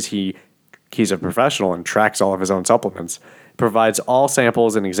past year because he's a professional and tracks all of his own supplements. Provides all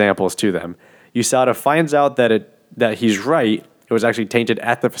samples and examples to them. USADA finds out that he's right. It was actually tainted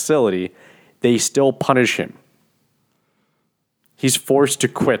at the facility. They still punish him. He's forced to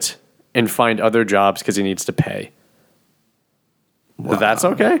quit and find other jobs because he needs to pay. Wow. That's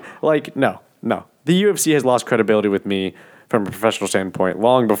okay? Like, no. The UFC has lost credibility with me from a professional standpoint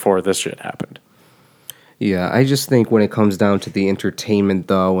long before this shit happened. Yeah, I just think when it comes down to the entertainment,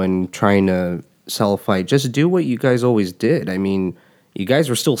 though, and trying to sell a fight, just do what you guys always did. I mean, you guys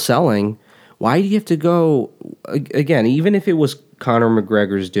were still selling. Why do you have to go, again, even if it was Conor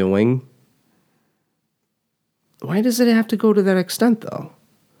McGregor's doing, why does it have to go to that extent, though?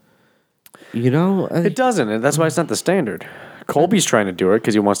 You know? It doesn't, and that's why it's not the standard. Colby's trying to do it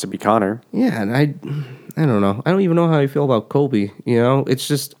because he wants to be Conor. Yeah, and I don't know. I don't even know how I feel about Colby. You know, it's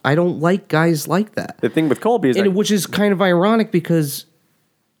just I don't like guys like that. The thing with Colby is, which is kind of ironic because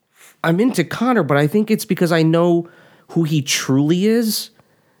I'm into Conor, but I think it's because I know who he truly is,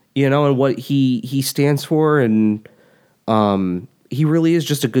 you know, and what he stands for, and he really is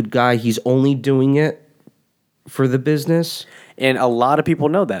just a good guy. He's only doing it for the business, and a lot of people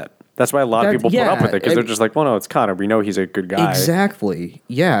know that. That's why a lot of people put up with it, because they're just like, well, no, it's Conor. We know he's a good guy. Exactly.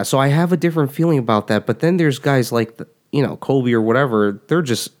 Yeah. So I have a different feeling about that. But then there's guys like, Colby or whatever. They're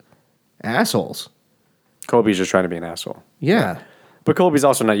just assholes. Colby's just trying to be an asshole. Yeah. But Colby's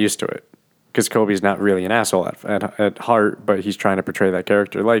also not used to it, because Colby's not really an asshole at heart, but he's trying to portray that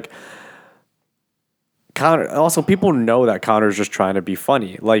character. Like, Conor. Also, people know that Conor's just trying to be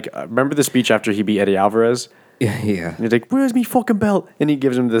funny. Like, remember the speech after he beat Eddie Alvarez? Yeah. And he's like, where's me fucking belt? And he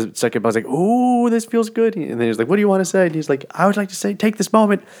gives him the second belt. He's like, oh, this feels good. And then he's like, what do you want to say? And he's like, I would like to take this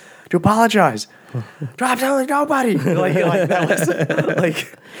moment to apologize. Drop down like nobody. like that was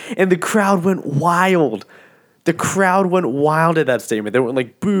like, and the crowd went wild. The crowd went wild at that statement. They were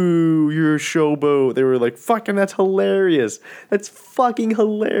like, boo, you're a showboat. They were like, fucking, that's hilarious. That's fucking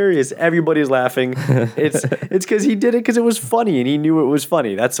hilarious. Everybody's laughing. It's because he did it because it was funny, and he knew it was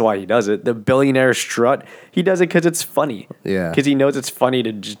funny. That's why he does it. The billionaire strut, he does it because it's funny. Yeah. Because he knows it's funny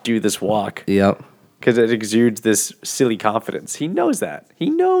to just do this walk. Yep. Because it exudes this silly confidence. He knows that.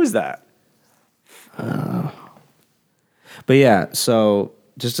 He knows that. But yeah, so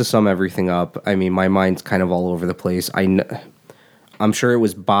just to sum everything up, I mean, my mind's kind of all over the place. I'm sure it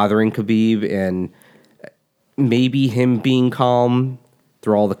was bothering Khabib, and maybe him being calm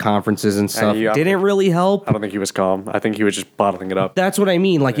through all the conferences and stuff didn't really help. I don't think he was calm. I think he was just bottling it up. That's what I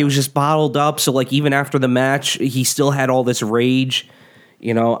mean. Like, it was just bottled up. So, like, even after the match, he still had all this rage.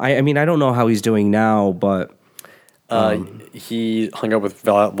 You know, I mean, I don't know how he's doing now, but... He hung out with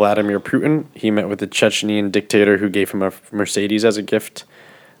Vladimir Putin. He met with the Chechnyan dictator who gave him a Mercedes as a gift.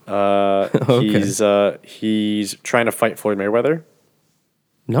 Okay. He's trying to fight Floyd Mayweather.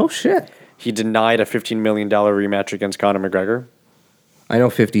 No shit. He denied a $15 million rematch against Conor McGregor. I know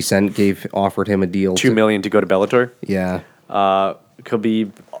 50 Cent offered him a deal. $2 million to go to Bellator. Yeah.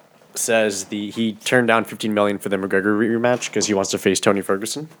 Khabib says he turned down $15 million for the McGregor rematch because he wants to face Tony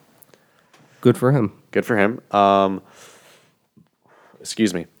Ferguson. Good for him. Good for him.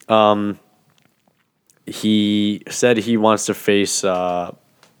 Excuse me. He said he wants to face... what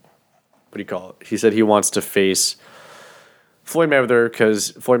do you call it? He said he wants to face Floyd Mayweather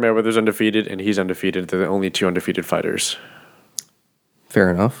because Floyd Mayweather's undefeated and he's undefeated. They're the only two undefeated fighters.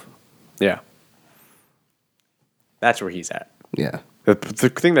 Fair enough. Yeah. That's where he's at. Yeah. The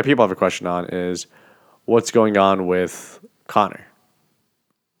thing that people have a question on is what's going on with Conor?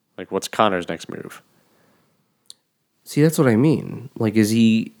 Like, what's Conor's next move? See, that's what I mean. Like, is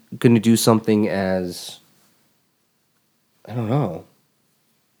he going to do something as... I don't know.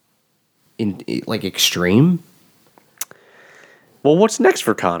 Like, extreme? Well, what's next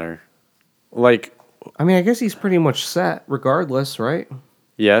for Conor? Like... I mean, I guess he's pretty much set regardless, right?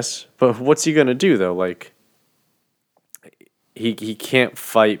 Yes, but what's he going to do, though? Like... he can't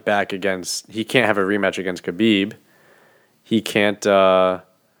fight back against. He can't have a rematch against Khabib. He can't.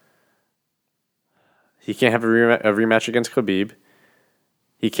 He can't have a rematch against Khabib.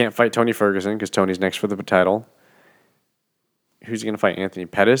 He can't fight Tony Ferguson because Tony's next for the title. Who's he going to fight? Anthony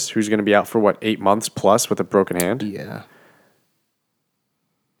Pettis, who's going to be out for 8 months plus with a broken hand. Yeah.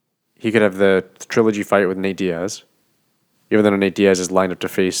 He could have the trilogy fight with Nate Diaz, even though Nate Diaz is lined up to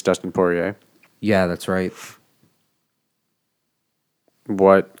face Dustin Poirier. Yeah, that's right.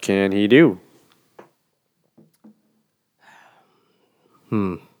 What can he do?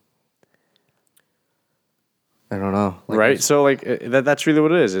 I don't know. Right? So, that's really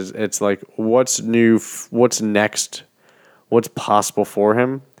what it is. It's like, what's new? What's next? What's possible for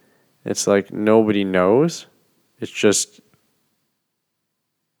him? It's like nobody knows. It's just,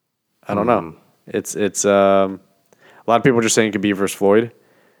 I don't know. It's a lot of people are just saying Khabib versus Floyd.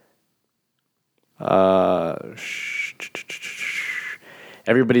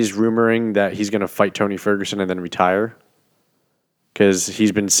 Everybody's rumoring that he's going to fight Tony Ferguson and then retire because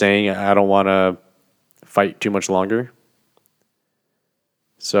he's been saying, I don't want to fight too much longer.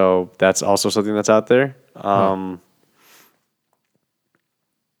 So that's also something that's out there.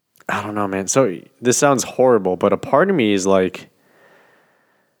 I don't know, man. So this sounds horrible, but a part of me is like,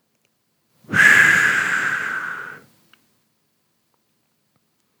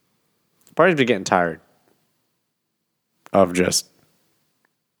 part of me getting tired of just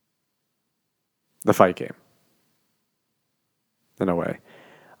the fight game. In a way,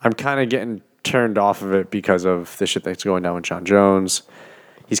 I'm kind of getting turned off of it because of the shit that's going down with Jon Jones.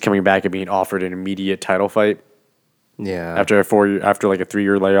 He's coming back and being offered an immediate title fight. Yeah. After a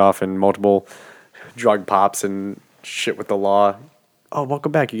 3-year layoff and multiple drug pops and shit with the law. Oh,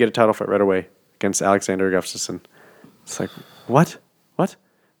 welcome back. You get a title fight right away against Alexander Gustafsson. It's like, what? What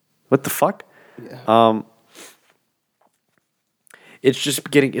the fuck? Yeah. It's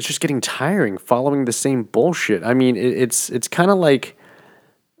just getting tiring following the same bullshit. I mean, it's kind of like,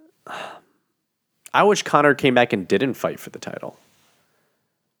 I wish Conor came back and didn't fight for the title.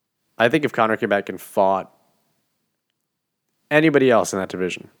 I think if Conor came back and fought anybody else in that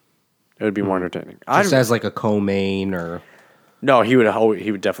division, it would be more entertaining. Just as like a co-main or... No, he would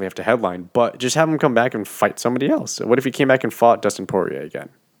definitely have to headline, but just have him come back and fight somebody else. What if he came back and fought Dustin Poirier again?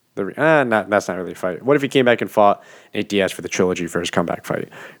 That's not really a fight. What if he came back and fought Nate Diaz for the trilogy for his comeback fight?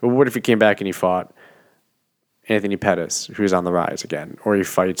 What if he came back and he fought Anthony Pettis, who's on the rise again, or he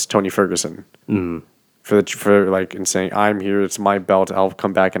fights Tony Ferguson and saying, I'm here, it's my belt, I'll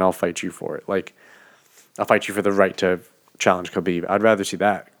come back and I'll fight you for it. Like, I'll fight you for the right to challenge Khabib. I'd rather see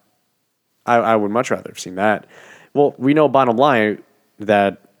that. I would much rather have seen that. Well, we know bottom line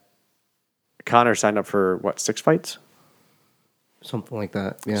that Conor signed up for 6 fights? Something like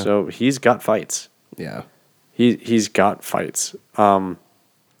that. Yeah. So he's got fights. Yeah. He's got fights. It's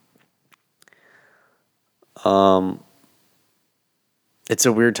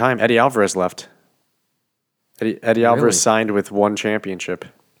a weird time. Eddie Alvarez left. Eddie Alvarez signed with 1 championship.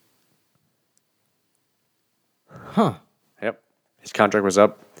 Huh. Yep. His contract was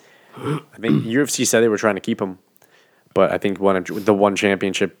up. I think UFC said they were trying to keep him, but I think the 1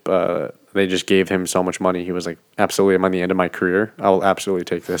 championship, they just gave him so much money. He was like, absolutely, I'm on the end of my career. I will absolutely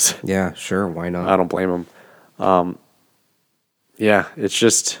take this. Yeah, sure. Why not? I don't blame him. Yeah, it's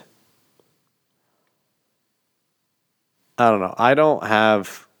just, I don't know. I don't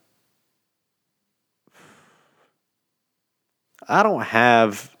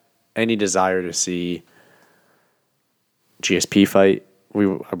have any desire to see GSP fight. We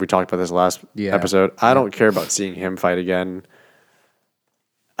talked about this last episode. I don't care about seeing him fight again.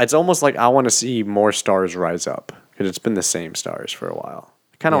 It's almost like I want to see more stars rise up because it's been the same stars for a while.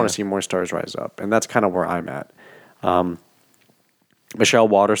 I kind of want to see more stars rise up, and that's kind of where I'm at. Michelle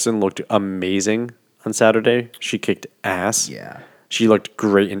Waterson looked amazing on Saturday. She kicked ass. Yeah. She looked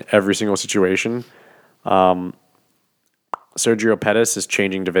great in every single situation. Sergio Pettis is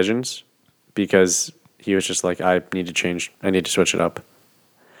changing divisions because he was just like, I need to change. I need to switch it up.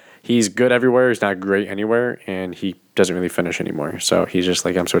 He's good everywhere. He's not great anywhere, and he doesn't really finish anymore. So he's just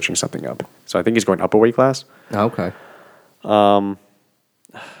like, I'm switching something up. So I think he's going up a weight class. Okay.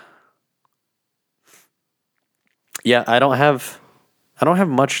 Yeah, I don't have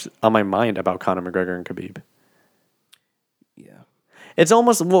much on my mind about Conor McGregor and Khabib. Yeah. It's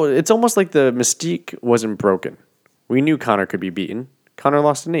almost like the mystique wasn't broken. We knew Conor could be beaten. Conor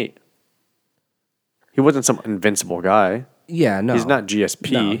lost to Nate. He wasn't some invincible guy. Yeah, no. He's not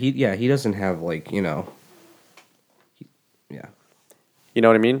GSP. No, he doesn't have yeah. You know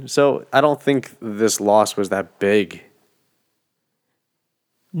what I mean? So I don't think this loss was that big.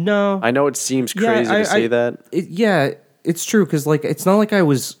 No. I know it seems crazy to say that. it's true because like it's not like I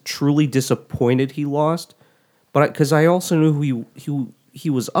was truly disappointed he lost, but because I also knew who he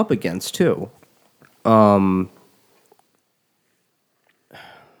was up against too. Yeah,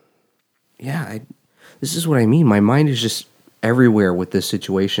 this is what I mean. My mind is just everywhere with this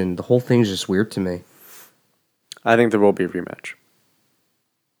situation. The whole thing's just weird to me. I think there will be a rematch.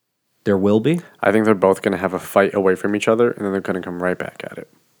 There will be? I think they're both going to have a fight away from each other, and then they're going to come right back at it.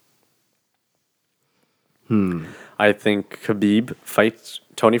 I think Khabib fights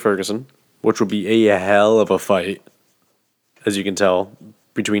Tony Ferguson, which will be a hell of a fight, as you can tell,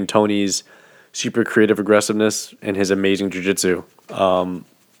 between Tony's super creative aggressiveness and his amazing jiu-jitsu.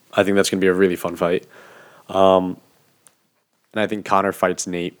 I think that's going to be a really fun fight. And I think Conor fights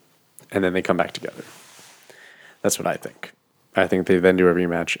Nate, and then they come back together. That's what I think. I think they then do a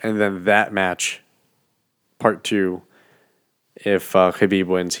rematch. And then that match, part 2, if Khabib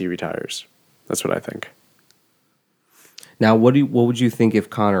wins, he retires. That's what I think. Now, what would you think if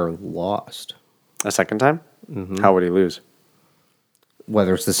Conor lost? A second time? Mm-hmm. How would he lose?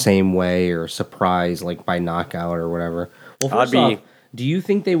 Whether it's the same way or surprise, like by knockout or whatever. Well, first off, do you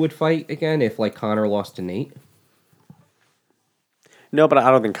think they would fight again if like Conor lost to Nate? No, but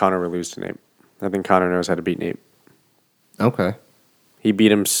I don't think Conor would lose to Nate. I think Conor knows how to beat Nate. Okay. He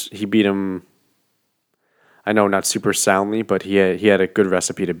beat him. I know not super soundly, but he had a good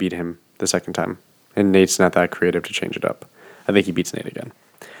recipe to beat him the second time. And Nate's not that creative to change it up. I think he beats Nate again.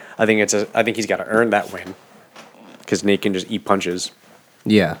 I think he's got to earn that win because Nate can just eat punches.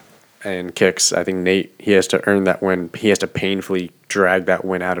 Yeah. And kicks. I think Nate, he has to earn that win. He has to painfully drag that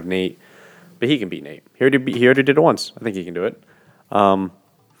win out of Nate. But he can beat Nate. He already did it once. I think he can do it.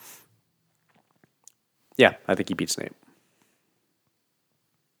 Yeah, I think he beats Nate.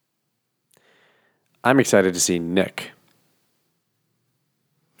 I'm excited to see Nick.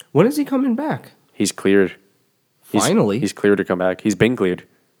 When is he coming back? He's cleared. Finally? He's cleared to come back. He's been cleared.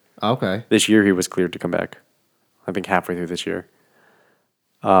 Okay. This year he was cleared to come back. I think halfway through this year.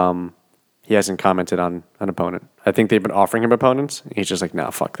 He hasn't commented on an opponent. I think they've been offering him opponents. He's just like, nah,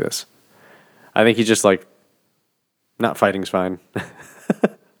 fuck this. I think he's just like, not fighting's fine.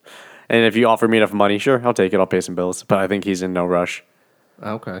 And if you offer me enough money, sure, I'll take it. I'll pay some bills. But I think he's in no rush.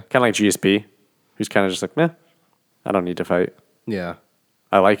 Okay. Kind of like GSP, who's kind of just like, meh, I don't need to fight. Yeah.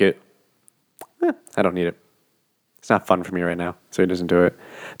 I like it. I don't need it. It's not fun for me right now, so he doesn't do it.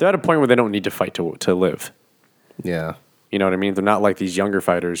 They're at a point where they don't need to fight to live. Yeah. You know what I mean? They're not like these younger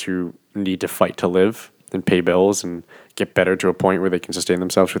fighters who need to fight to live and pay bills and get better to a point where they can sustain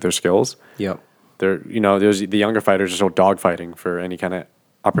themselves with their skills. Yep. The younger fighters are still dogfighting for any kind of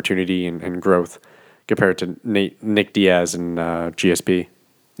opportunity and growth compared to Nick Diaz and GSP.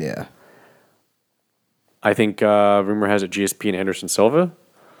 Yeah. I think rumor has it GSP and Anderson Silva.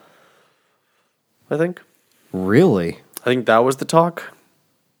 I think. Really? I think that was the talk.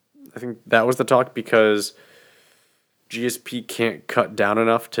 Because GSP can't cut down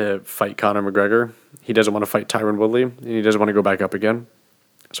enough to fight Conor McGregor. He doesn't want to fight Tyron Woodley, and he doesn't want to go back up again.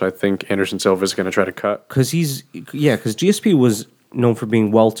 So I think Anderson Silva is going to try to cut. Because GSP was known for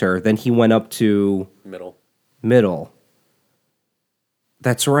being welter. Then he went up to middle.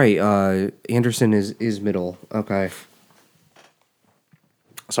 That's right. Anderson is middle. Okay.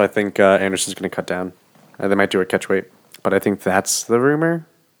 So I think Anderson's going to cut down. They might do a catch weight, but I think that's the rumor.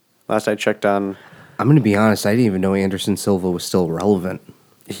 Last I checked on. I'm going to be honest. I didn't even know Anderson Silva was still relevant.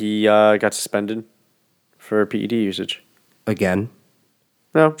 He got suspended for PED usage. Again?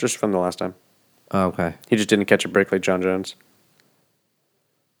 No, just from the last time. Oh, okay. He just didn't catch a break like John Jones.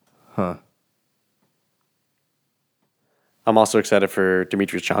 Huh. I'm also excited for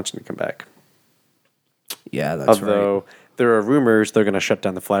Demetrius Johnson to come back. Yeah, that's right. Although there are rumors they're going to shut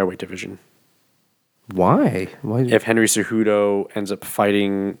down the flyweight division. Why? If Henry Cejudo ends up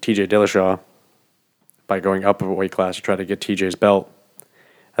fighting TJ Dillashaw by going up a weight class to try to get TJ's belt,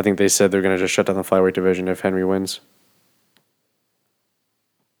 I think they said they're going to just shut down the flyweight division if Henry wins.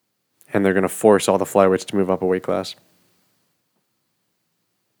 And they're going to force all the flyweights to move up a weight class.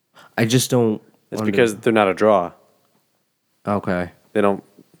 I just don't... It's because they're not a draw. Okay. They don't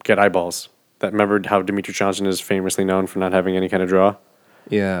get eyeballs. Remember how Demetrius Johnson is famously known for not having any kind of draw?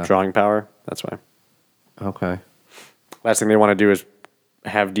 Yeah. Drawing power? That's why. Okay. Last thing they want to do is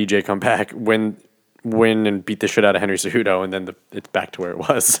have DJ come back, win and beat the shit out of Henry Cejudo, and then it's back to where it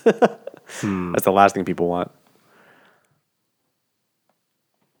was. That's the last thing people want.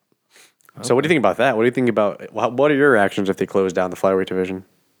 Okay. So what do you think about that? What do you think about... What are your reactions if they close down the flyweight division?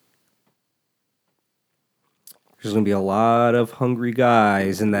 There's going to be a lot of hungry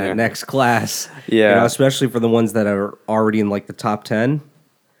guys in that next class. Yeah. Especially for the ones that are already in like the top 10.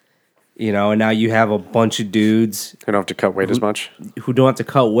 You know, and now you have a bunch of dudes You don't have to cut weight as much. who don't have to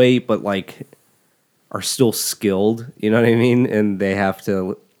cut weight, but like are still skilled. You know what I mean? And they have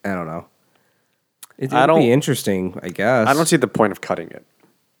to. I don't know. It'd be interesting, I guess. I don't see the point of cutting it.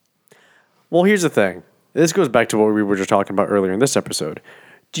 Well, here's the thing. This goes back to what we were just talking about earlier in this episode.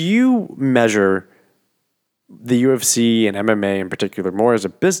 Do you measure the UFC and MMA in particular more as a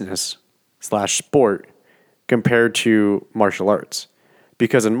business / sport compared to martial arts?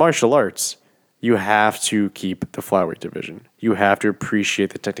 Because in martial arts, you have to keep the flyweight division. You have to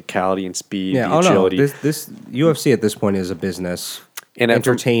appreciate the technicality and speed, the agility. This UFC at this point is a business And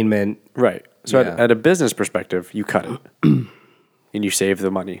entertainment. Right. So Yeah. at a business perspective, you cut it and you save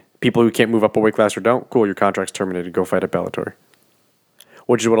the money. People who can't move up a weight class or don't, cool, your contract's terminated. Go fight at Bellator.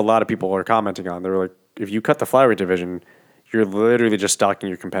 Which is what a lot of people are commenting on. They're like, if you cut the flyweight division, you're literally just stocking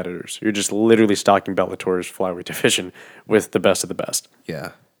your competitors. You're just literally stocking Bellator's flyweight division with the best of the best.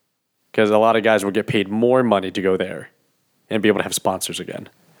 Yeah. Because a lot of guys will get paid more money to go there and be able to have sponsors again.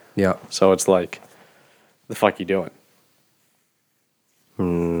 Yeah. So it's like, the fuck you doing?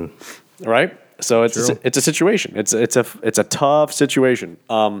 Right? So it's a situation. It's a tough situation.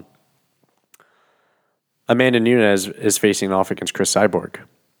 Amanda Nunes is facing off against Chris Cyborg.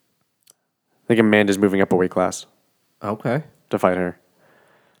 I think Amanda's moving up a weight class Okay. to fight her.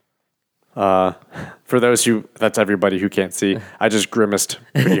 For those that's everybody who can't see, I just grimaced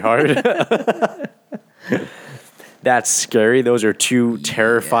pretty hard. That's scary. Those are two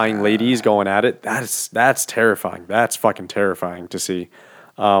terrifying ladies going at it. That's terrifying. That's fucking terrifying to see.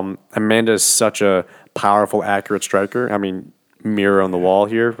 Amanda is such a powerful, accurate striker. I mean, mirror on the wall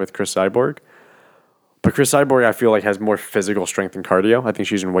here with Chris Cyborg. But Chris Cyborg, I feel like, has more physical strength and cardio. I think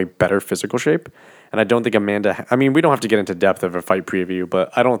she's in way better physical shape. And I don't think Amanda... I mean, we don't have to get into depth of a fight preview,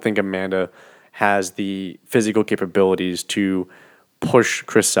 but I don't think Amanda has the physical capabilities to push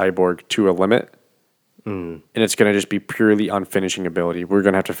Chris Cyborg to a limit. And it's going to just be purely on finishing ability. We're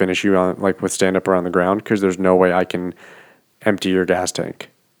going to have to finish you on like with stand-up or on the ground because there's no way I can empty your gas tank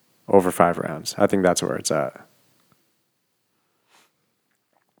over 5 rounds. I think that's where it's at.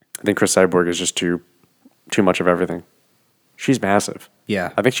 I think Chris Cyborg is just too much of everything. She's massive.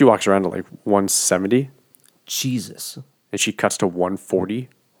 Yeah. I think she walks around to like 170 Jesus. and she cuts to 140,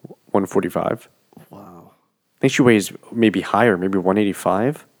 145. Wow. I think she weighs maybe higher, maybe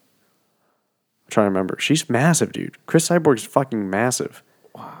 185. I'm trying to remember. She's massive, dude. Chris Cyborg's fucking massive.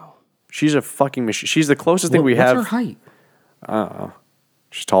 Wow. She's a fucking machine. She's the closest thing we have. What's her height?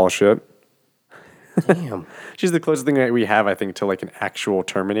 She's tall as shit. Damn. She's the closest thing that we have, I think, to like an actual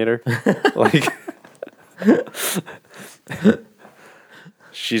Terminator. Like,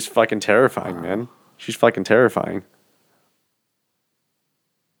 she's fucking terrifying, man. She's fucking terrifying.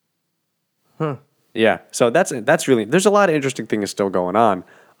 Huh. Yeah. So that's really. There's a lot of interesting things still going on.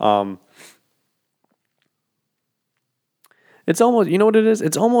 It's almost, you know what it is?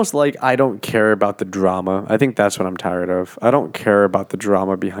 It's almost like I don't care about the drama. I think that's what I'm tired of. I don't care about the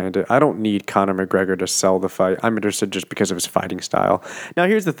drama behind it. I don't need Conor McGregor to sell the fight. I'm interested just because of his fighting style. Now,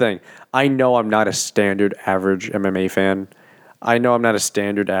 here's the thing. I know I'm not a standard average MMA fan. I know I'm not a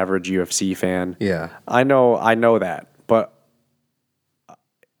standard average UFC fan. Yeah. I know that. But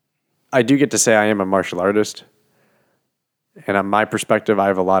I do get to say I am a martial artist. And on my perspective, I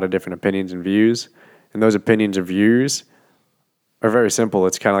have a lot of different opinions and views. And those opinions and views are very simple.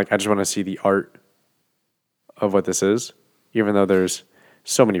 It's kind of like I just want to see the art of what this is, even though there's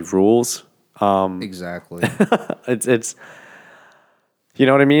so many rules. Exactly. It's you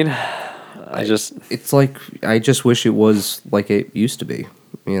know what I mean? It's like I just wish it was like it used to be.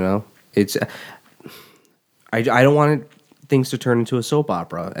 You know, it's I don't want things to turn into a soap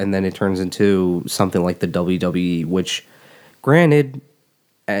opera, and then it turns into something like the WWE, which, granted,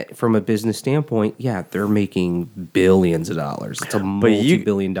 from a business standpoint, yeah, they're making billions of dollars. It's a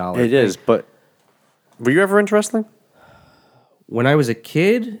multi-billion-dollar It is, but were you ever into wrestling? When I was a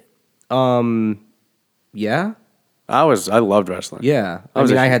kid, yeah. I loved wrestling. Yeah.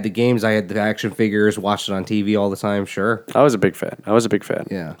 I had the games, I had the action figures, watched it on TV all the time, sure. I was a big fan.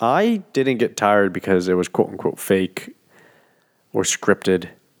 Yeah. I didn't get tired because it was quote unquote fake or scripted.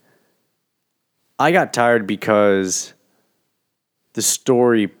 I got tired because the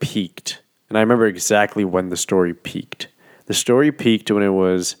story peaked. And I remember exactly when the story peaked. The story peaked when it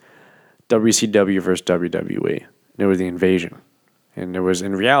was WCW versus WWE. And it was the invasion. And it was,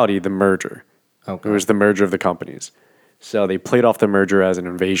 in reality, the merger. Okay. It was the merger of the companies. So they played off the merger as an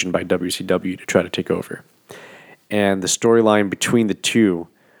invasion by WCW to try to take over. And the storyline between the two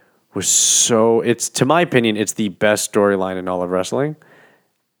was to my opinion, it's the best storyline in all of wrestling.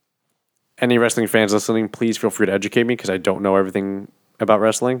 Any wrestling fans listening, please feel free to educate me because I don't know everything about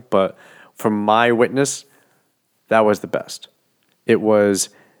wrestling, but from my witness, that was the best. It was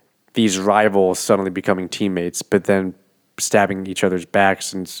these rivals suddenly becoming teammates, but then stabbing each other's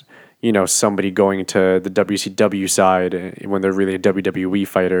backs, and somebody going to the WCW side when they're really a WWE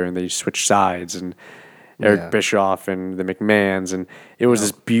fighter, and they switch sides, and Eric Bischoff and the McMahons, and it was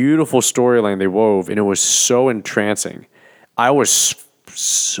this beautiful storyline they wove, and it was so entrancing. I was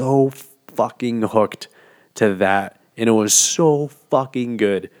so fucking hooked to that, and it was so fucking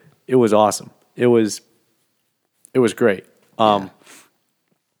good. It was awesome. It was great. Once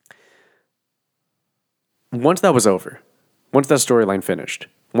that was over, once that storyline finished,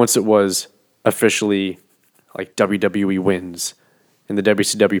 once it was officially like WWE wins, and the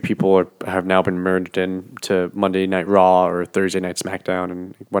WCW people have now been merged into Monday Night Raw or Thursday Night SmackDown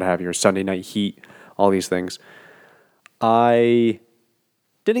and what have you, or Sunday Night Heat, all these things, I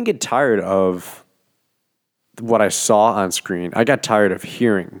didn't get tired of what I saw on screen. I got tired of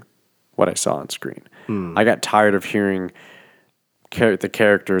hearing what I saw on screen. I got tired of hearing the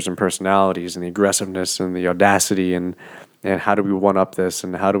characters and personalities and the aggressiveness and the audacity and how do we one-up this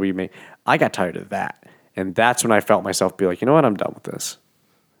and how do we make... I got tired of that. And that's when I felt myself be like, you know what, I'm done with this.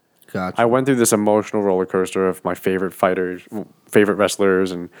 Gotcha. I went through this emotional roller coaster of my favorite fighters, favorite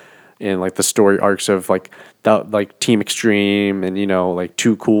wrestlers, and like the story arcs of like Team Extreme and like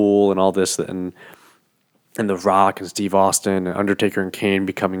Too Cool and all this, and The Rock and Steve Austin and Undertaker and Kane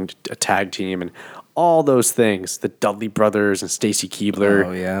becoming a tag team and all those things. The Dudley Brothers and Stacy Keibler.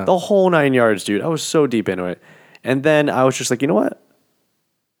 Oh, yeah. The whole 9 yards, dude. I was so deep into it. And then I was just like, you know what?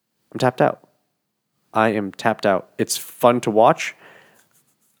 I'm tapped out. I am tapped out. It's fun to watch.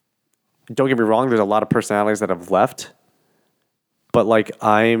 Don't get me wrong, there's a lot of personalities that have left. But like,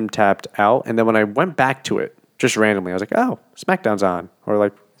 I'm tapped out. And then when I went back to it, just randomly, I was like, oh, SmackDown's on. Or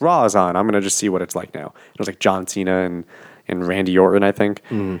like, Raw is on. I'm going to just see what it's like now. It was like John Cena and Randy Orton, I think.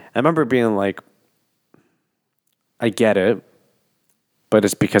 I remember being like, I get it, but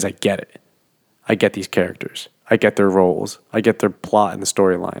it's because I get it. I get these characters. I get their roles. I get their plot and the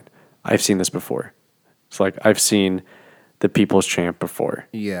storyline. I've seen this before. It's like, I've seen the People's Champ before.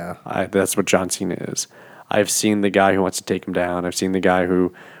 Yeah. That's what John Cena is. I've seen the guy who wants to take him down. I've seen the guy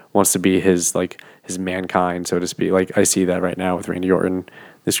who wants to be his mankind, so to speak. Like, I see that right now with Randy Orton,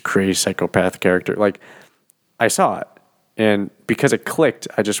 this crazy psychopath character. Like, I saw it. And because it clicked,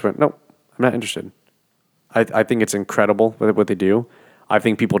 I just went, nope, I'm not interested. I think it's incredible what they do. I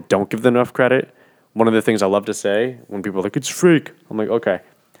think people don't give them enough credit. One of the things I love to say when people are like, it's fake, I'm like, okay.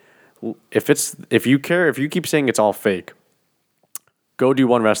 If you keep saying it's all fake, go do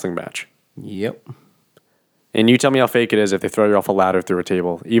one wrestling match. Yep. And you tell me how fake it is if they throw you off a ladder through a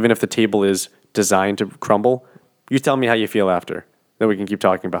table. Even if the table is designed to crumble, you tell me how you feel after. Then we can keep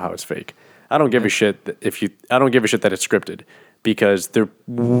talking about how it's fake. I don't give a shit I don't give a shit that it's scripted, because they're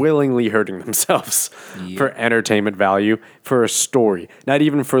willingly hurting themselves for entertainment value, for a story, not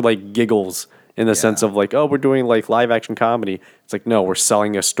even for like giggles in the sense of like, oh, we're doing like live action comedy. It's like, no, we're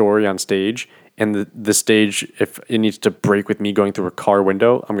selling a story on stage, and the stage, if it needs to break with me going through a car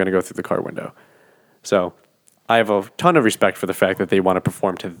window, I'm going to go through the car window. So I have a ton of respect for the fact that they want to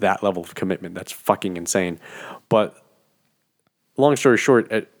perform to that level of commitment. That's fucking insane. But long story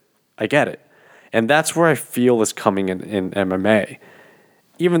short, I get it. And that's where I feel is coming in MMA.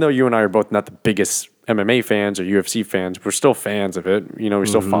 Even though you and I are both not the biggest MMA fans or UFC fans, we're still fans of it. We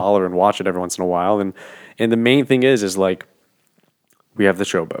still follow and watch it every once in a while. And the main thing is like, we have the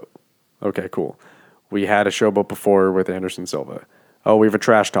Showboat. Okay, cool. We had a Showboat before with Anderson Silva. Oh, we have a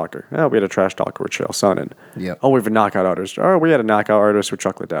trash talker. Oh, we had a trash talker with Chael Sonnen. Yep. Oh, we have a knockout artist. Oh, we had a knockout artist with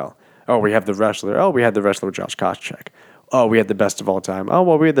Chuck Liddell. Oh, we have the wrestler. Oh, we had the wrestler with Josh Koscheck. Oh, we had the best of all time. Oh,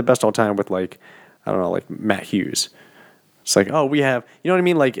 well, we had the best of all time with like Matt Hughes. It's like, oh, we have, you know what I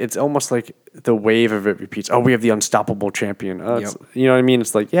mean? Like, it's almost like the wave of it repeats. Oh, we have the unstoppable champion. Oh, you know what I mean?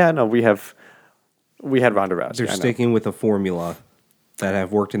 It's like, yeah, no, we had Ronda Rousey. They're sticking with a formula that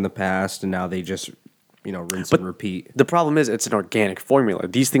have worked in the past, and now they just, rinse and repeat. The problem is it's an organic formula.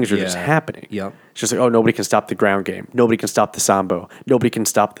 These things are just happening. Yep. It's just like, oh, nobody can stop the ground game. Nobody can stop the Sambo. Nobody can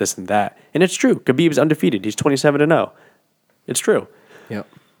stop this and that. And it's true. Khabib's undefeated. He's 27-0. It's true. Yep.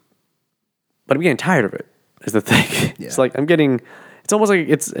 But I'm getting tired of it, is the thing. Yeah. It's like it's almost like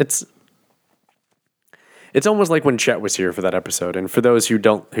it's almost like when Chet was here for that episode. And for those who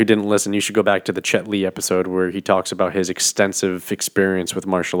didn't listen, you should go back to the Chet Lee episode where he talks about his extensive experience with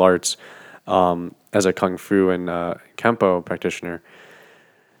martial arts as a kung fu and kempo practitioner.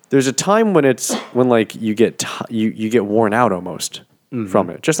 There's a time when like you get worn out almost from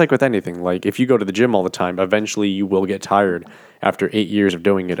it. Just like with anything. Like if you go to the gym all the time, eventually you will get tired after 8 years of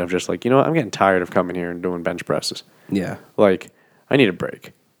doing it, of just like, I'm getting tired of coming here and doing bench presses. Yeah. Like, I need a break.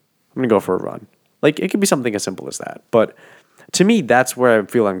 I'm going to go for a run. Like, it could be something as simple as that. But to me, that's where I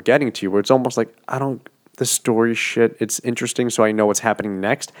feel I'm getting to, where it's almost like, the story shit, it's interesting, so I know what's happening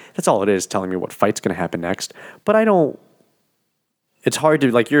next. That's all it is, telling me what fight's going to happen next. But it's hard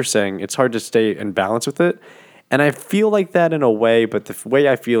to, like you're saying, it's hard to stay in balance with it. And I feel like that in a way, but the way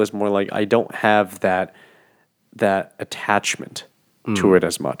I feel is more like I don't have that attachment to it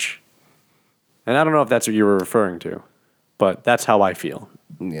as much. And I don't know if that's what you were referring to, but that's how I feel.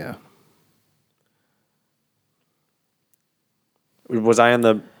 Yeah. Was I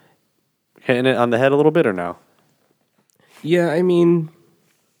hitting it on the head a little bit or no? Yeah, I mean,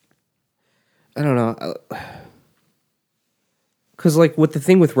 I don't know. Because, like, with the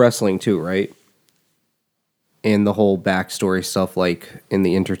thing with wrestling, too, right? And the whole backstory stuff, like, in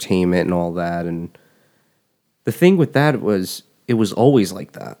the entertainment and all that. And the thing with that was, it was always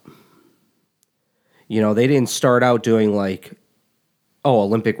like that. You know, they didn't start out doing, like,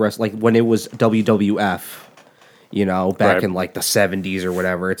 Olympic wrestling, like, when it was WWF, you know, back in, like, the 70s or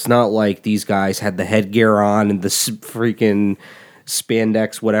whatever. It's not like these guys had the headgear on and the freaking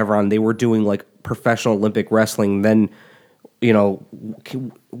spandex, whatever, on. They were doing, like, professional Olympic wrestling. Then, you know,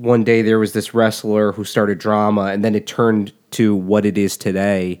 one day there was this wrestler who started drama, and then it turned to what it is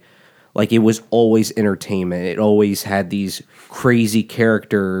today. Like, it was always entertainment. It always had these crazy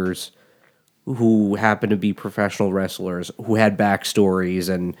characters who happened to be professional wrestlers, who had backstories,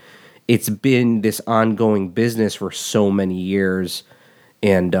 and it's been this ongoing business for so many years.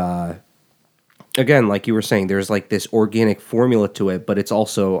 And again, like you were saying, there's like this organic formula to it, but it's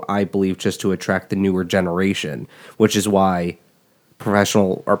also, I believe, just to attract the newer generation, which is why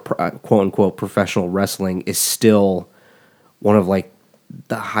professional or quote unquote professional wrestling is still one of like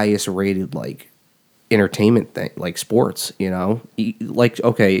the highest rated like entertainment thing, like sports, you know? Like,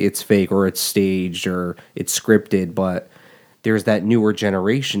 okay, it's fake or it's staged or it's scripted, but there's that newer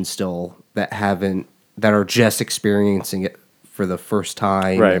generation still that are just experiencing it for the first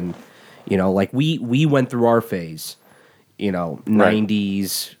time. Right. And, you know, like we went through our phase, you know,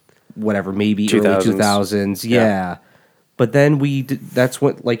 90s, whatever, maybe 2000s. early 2000s. Yeah. But then that's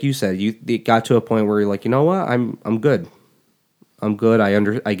what, like you said, it got to a point where you're like, you know what? I'm good. I'm good.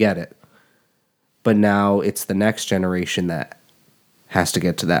 I get it. But now it's the next generation that has to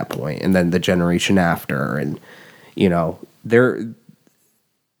get to that point, and then the generation after, and you know,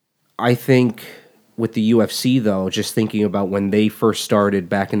 I think with the UFC though, just thinking about when they first started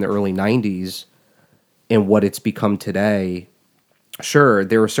back in the early 90s and what it's become today, sure,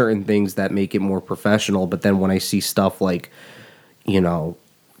 there are certain things that make it more professional, but then when I see stuff like, you know,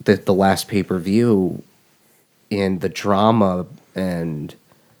 the last pay-per-view and the drama, and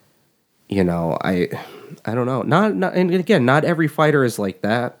you know, I don't know. Not and again, not every fighter is like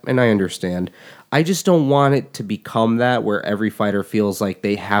that, and I understand. I just don't want it to become that where every fighter feels like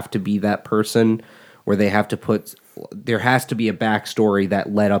they have to be that person, where they have to there has to be a backstory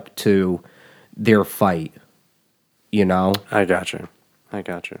that led up to their fight. You know? I gotcha. Like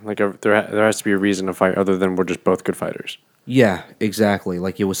there has to be a reason to fight other than we're just both good fighters. Yeah, exactly.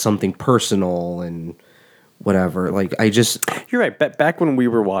 Like it was something personal and whatever. Like You're right. Back when we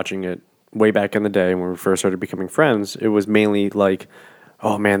were watching it, way back in the day when we first started becoming friends, it was mainly like,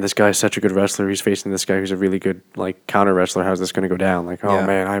 oh man, this guy's such a good wrestler. He's facing this guy who's a really good like counter wrestler. How's this going to go down? Like, oh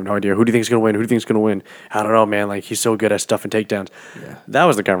man, I have no idea. Who do you think is going to win? Who do you think is going to win? I don't know, man. Like he's so good at stuff and takedowns. Yeah. That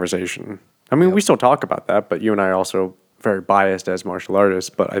was the conversation. I mean, we still talk about that, but you and I are also very biased as martial artists.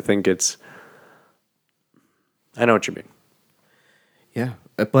 But I think I know what you mean. Yeah,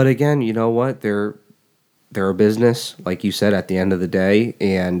 but again, you know what? They're a business, like you said, at the end of the day,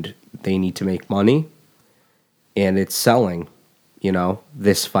 and they need to make money, and it's selling. You know,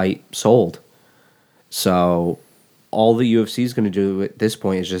 this fight sold. So all the UFC is going to do at this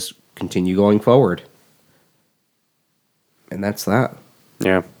point is just continue going forward. And that's that.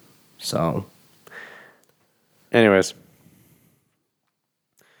 Yeah. So. Anyways.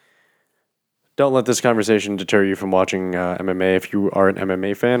 Don't let this conversation deter you from watching MMA. If you are an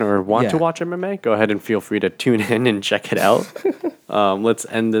MMA fan or want to watch MMA, go ahead and feel free to tune in and check it out. Let's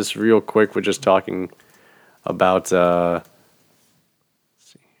end this real quick with just talking about...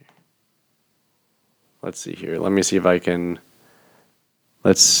 Let's see here. Let's see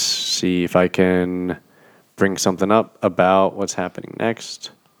if I can bring something up about what's happening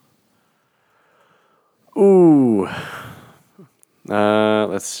next. Ooh.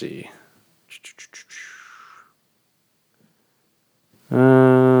 Let's see.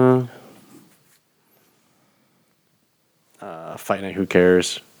 Fight Night, who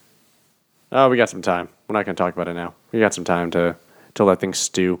cares? Oh, we got some time. We're not going to talk about it now. We got some time to let things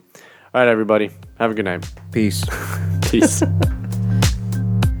stew. All right, everybody. Have a good night. Peace. Peace.